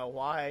I don't know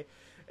why.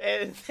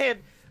 And then,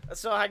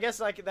 so I guess,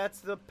 like,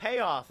 that's the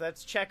payoff.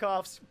 That's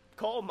Chekhov's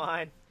coal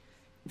mine.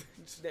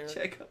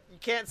 You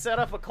can't set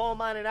up a coal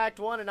mine in Act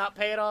 1 and not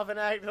pay it off in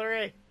Act 3.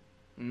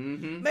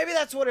 Mm-hmm. Maybe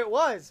that's what it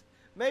was.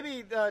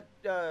 Maybe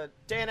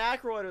Dan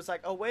Aykroyd was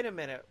like, oh, wait a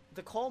minute,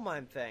 the coal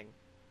mine thing.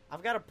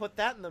 I've got to put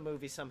that in the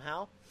movie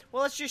somehow.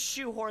 Well, let's just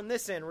shoehorn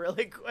this in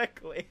really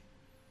quickly.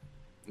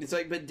 It's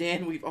like, but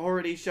Dan, we've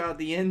already shot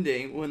the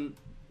ending when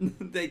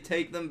they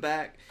take them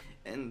back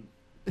and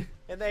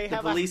they the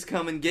have police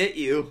come and get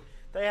you.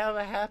 They have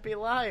a happy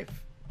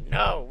life.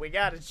 No, we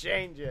gotta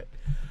change it.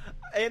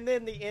 And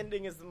then the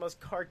ending is the most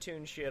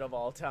cartoon shit of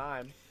all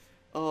time.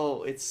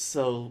 Oh, it's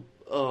so...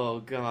 Oh,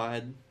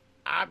 God.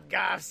 I've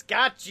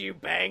got you,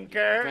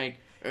 banker.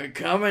 We're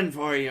coming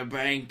for you,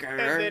 banker.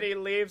 And then he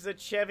leaves a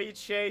Chevy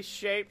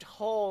Chase-shaped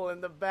hole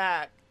in the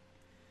back.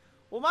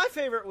 Well, my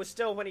favorite was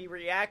still when he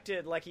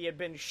reacted like he had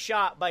been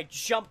shot by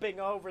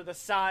jumping over the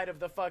side of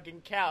the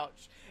fucking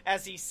couch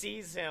as he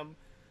sees him.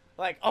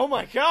 Like, oh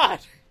my God!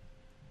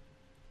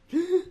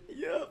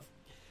 Yep.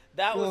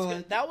 That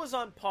was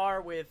on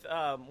par with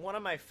one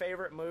of my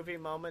favorite movie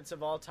moments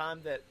of all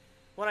time that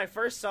when I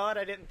first saw it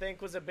I didn't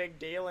think was a big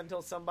deal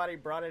until somebody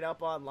brought it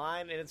up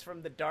online, and it's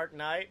from The Dark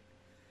Knight.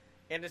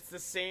 And it's the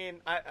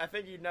scene, I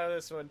think you know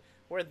this one,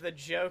 where the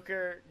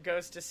Joker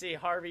goes to see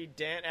Harvey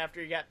Dent after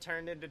he got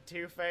turned into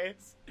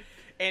Two-Face.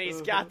 And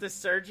he's got the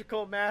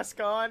surgical mask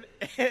on,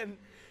 and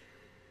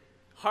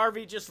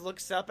Harvey just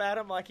looks up at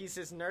him like he's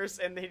his nurse,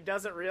 and he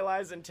doesn't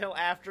realize until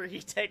after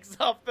he takes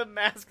off the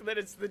mask that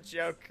it's the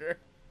Joker.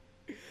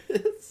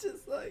 It's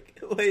just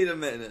like, wait a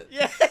minute.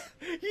 Yeah,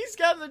 he's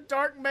got the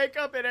dark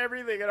makeup and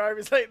everything, and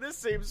Harvey's like, this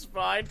seems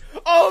fine.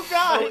 Oh,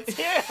 God, it's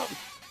him!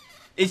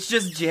 It's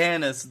just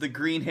Janice, the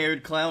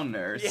green-haired clown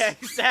nurse. Yeah,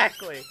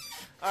 exactly.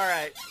 All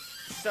right,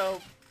 so,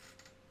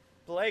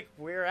 Blake,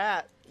 we're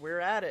at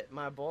it,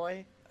 my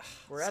boy.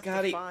 We're at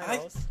Scottye, the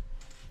finals.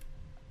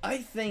 I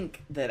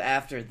think that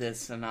after this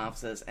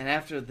synopsis, and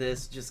after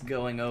this just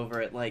going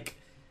over it, like,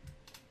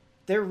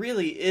 there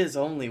really is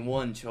only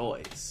one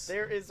choice.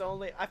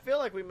 I feel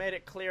like we made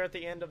it clear at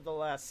the end of the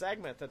last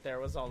segment that there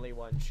was only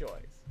one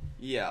choice.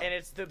 Yeah. And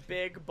it's the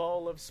big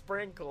bowl of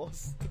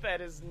sprinkles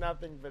that is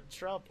nothing but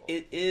trouble.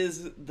 It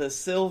is the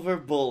silver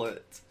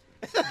bullet.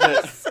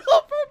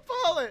 Silver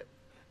bullet!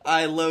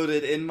 I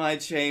loaded in my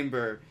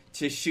chamber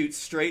to shoot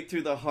straight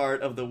through the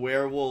heart of the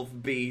werewolf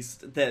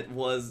beast that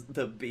was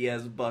the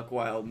BS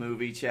Buckwild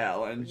Movie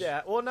Challenge.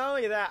 Yeah, well, not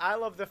only that, I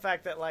love the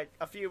fact that, like,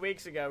 a few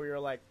weeks ago we were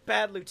like,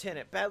 Bad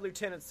Lieutenant's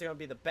going to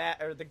be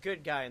the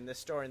good guy in this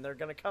story, and they're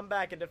going to come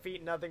back and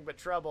defeat nothing but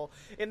trouble.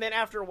 And then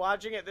after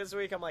watching it this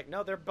week, I'm like,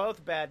 no, they're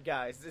both bad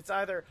guys. It's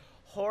either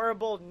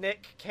horrible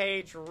Nick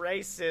Cage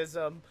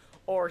racism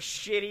or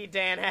shitty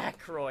Dan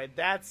Aykroyd.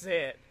 That's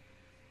it.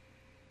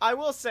 I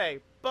will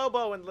say,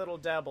 Bobo and Little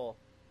Devil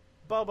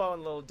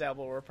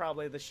were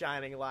probably the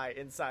shining light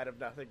inside of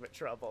Nothing But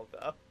Trouble,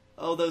 though.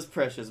 Oh, those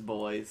precious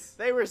boys.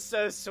 They were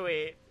so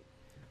sweet.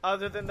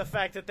 Other than the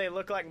fact that they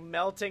look like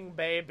melting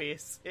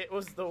babies. It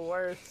was the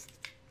worst.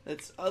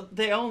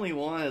 They only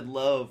wanted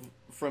love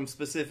from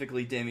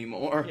specifically Demi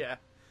Moore. Yeah.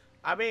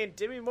 I mean,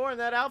 Demi Moore in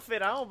that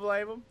outfit, I don't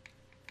blame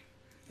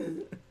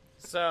him.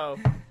 So,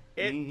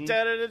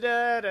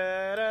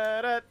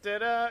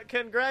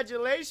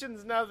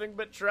 congratulations, Nothing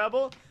But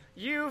Trouble.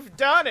 You've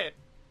done it.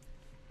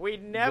 We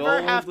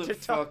never have to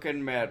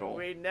fucking medal.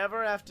 We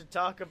never have to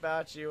talk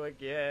about you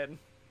again.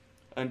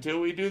 Until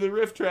we do the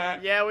riff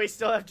track. Yeah, we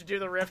still have to do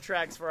the riff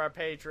tracks for our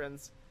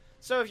patrons.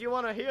 So if you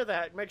want to hear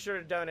that, make sure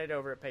to donate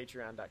over at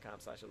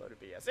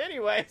patreon.com/AloadedBS.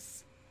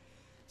 Anyways,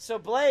 so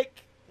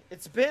Blake,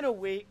 it's been a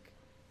week.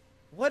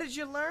 What did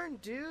you learn,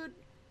 dude?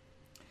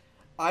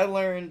 I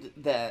learned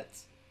that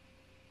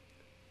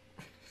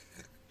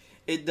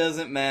it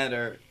doesn't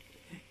matter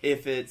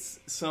if it's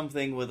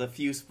something with a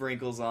few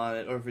sprinkles on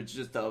it or if it's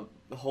just a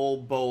whole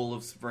bowl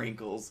of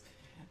sprinkles.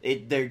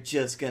 They're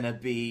just gonna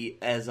be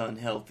as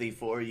unhealthy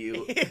for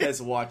you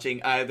as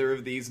watching either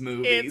of these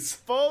movies. It's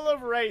full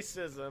of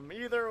racism,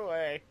 either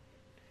way.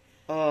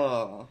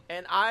 Oh.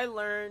 And I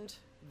learned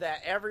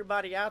that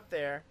everybody out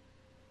there,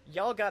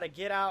 y'all gotta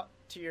get out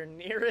to your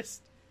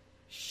nearest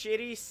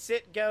shitty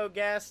sit-go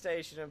gas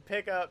station and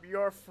pick up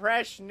your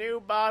fresh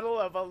new bottle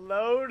of A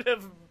Load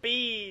of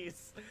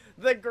Bees.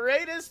 The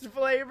greatest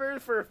flavor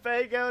for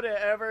Faygo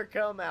to ever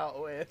come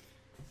out with.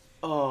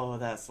 Oh,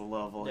 that's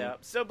lovely. Yeah.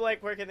 So,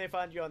 Blake, where can they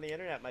find you on the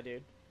internet, my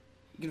dude?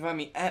 You can find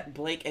me at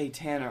Blake A.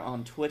 Tanner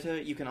on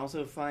Twitter. You can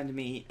also find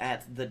me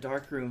at The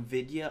Darkroom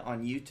Vidya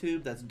on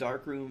YouTube. That's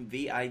Darkroom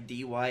Vidya.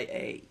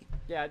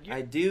 Yeah.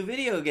 I do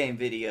video game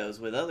videos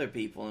with other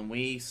people, and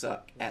we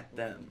suck at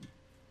them.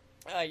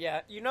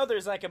 Yeah. You know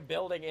there's like a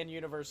building in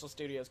Universal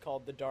Studios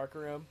called The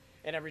Darkroom,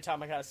 and every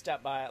time I gotta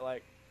step by it,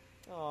 like,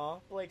 aw,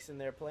 Blake's in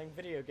there playing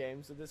video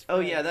games with his friends.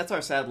 Oh, yeah, that's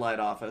our satellite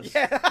office.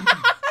 Yeah.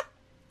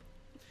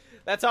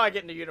 That's how I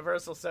get into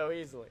Universal so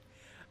easily.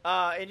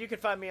 And you can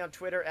find me on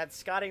Twitter at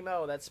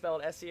ScottyMo. That's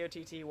spelled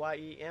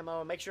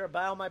SCOTTYEMO. Make sure to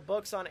buy all my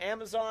books on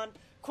Amazon.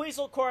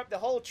 Queasel Corp, the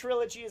whole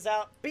trilogy is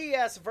out.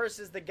 BS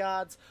versus the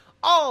Gods.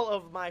 All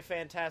of my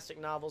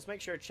fantastic novels. Make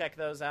sure to check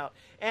those out.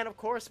 And, of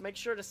course, make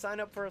sure to sign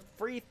up for a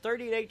free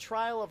 30-day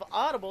trial of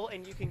Audible,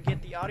 and you can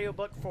get the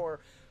audiobook for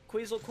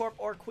Queasel Corp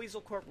or Queasel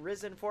Corp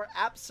Risen for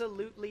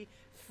absolutely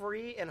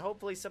free, and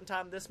hopefully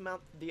sometime this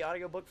month the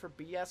audiobook for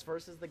BS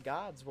versus the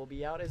Gods will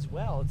be out as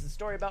well. It's a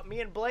story about me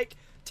and Blake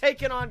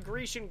taking on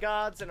Grecian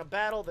gods in a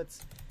battle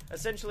that's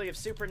essentially of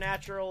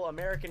supernatural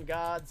American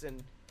gods,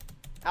 and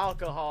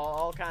alcohol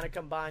all kind of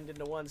combined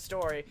into one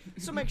story.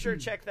 So make sure to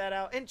check that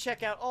out, and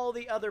check out all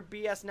the other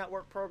BS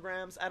Network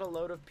programs at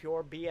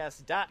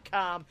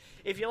aloadofpurebs.com.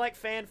 If you like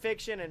fan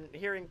fiction and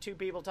hearing two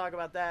people talk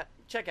about that,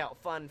 check out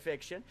Fun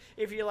Fiction.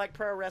 If you like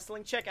pro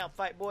wrestling, check out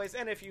Fight Boys.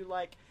 And if you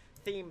like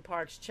theme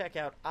parks, check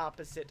out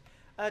Opposite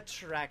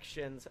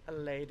Attractions,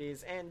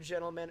 ladies and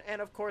gentlemen.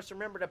 And of course,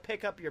 remember to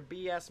pick up your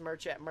BS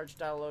merch at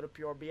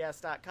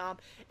merch.aloadofpurebs.com,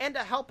 and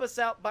to help us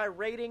out by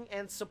rating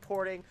and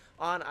supporting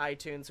on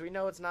iTunes. We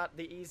know it's not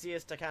the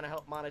easiest to kind of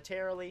help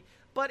monetarily,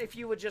 but if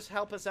you would just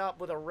help us out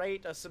with a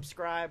rate, a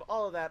subscribe,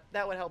 all of that,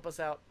 that would help us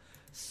out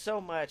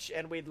so much,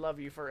 and we'd love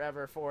you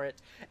forever for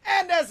it.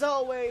 And as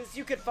always,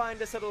 you can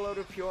find us at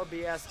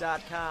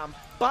aloadofpurebs.com,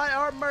 buy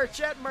our merch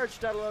at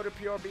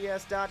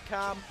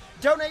merch.aloadofpurebs.com,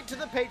 donate to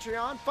the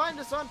Patreon, find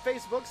us on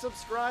Facebook,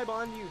 subscribe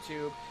on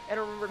YouTube,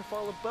 and remember to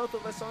follow both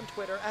of us on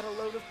Twitter at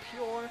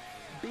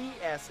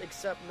aloadofpurebs,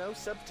 except no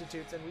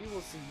substitutes, and we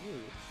will see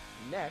you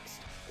next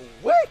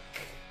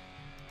week.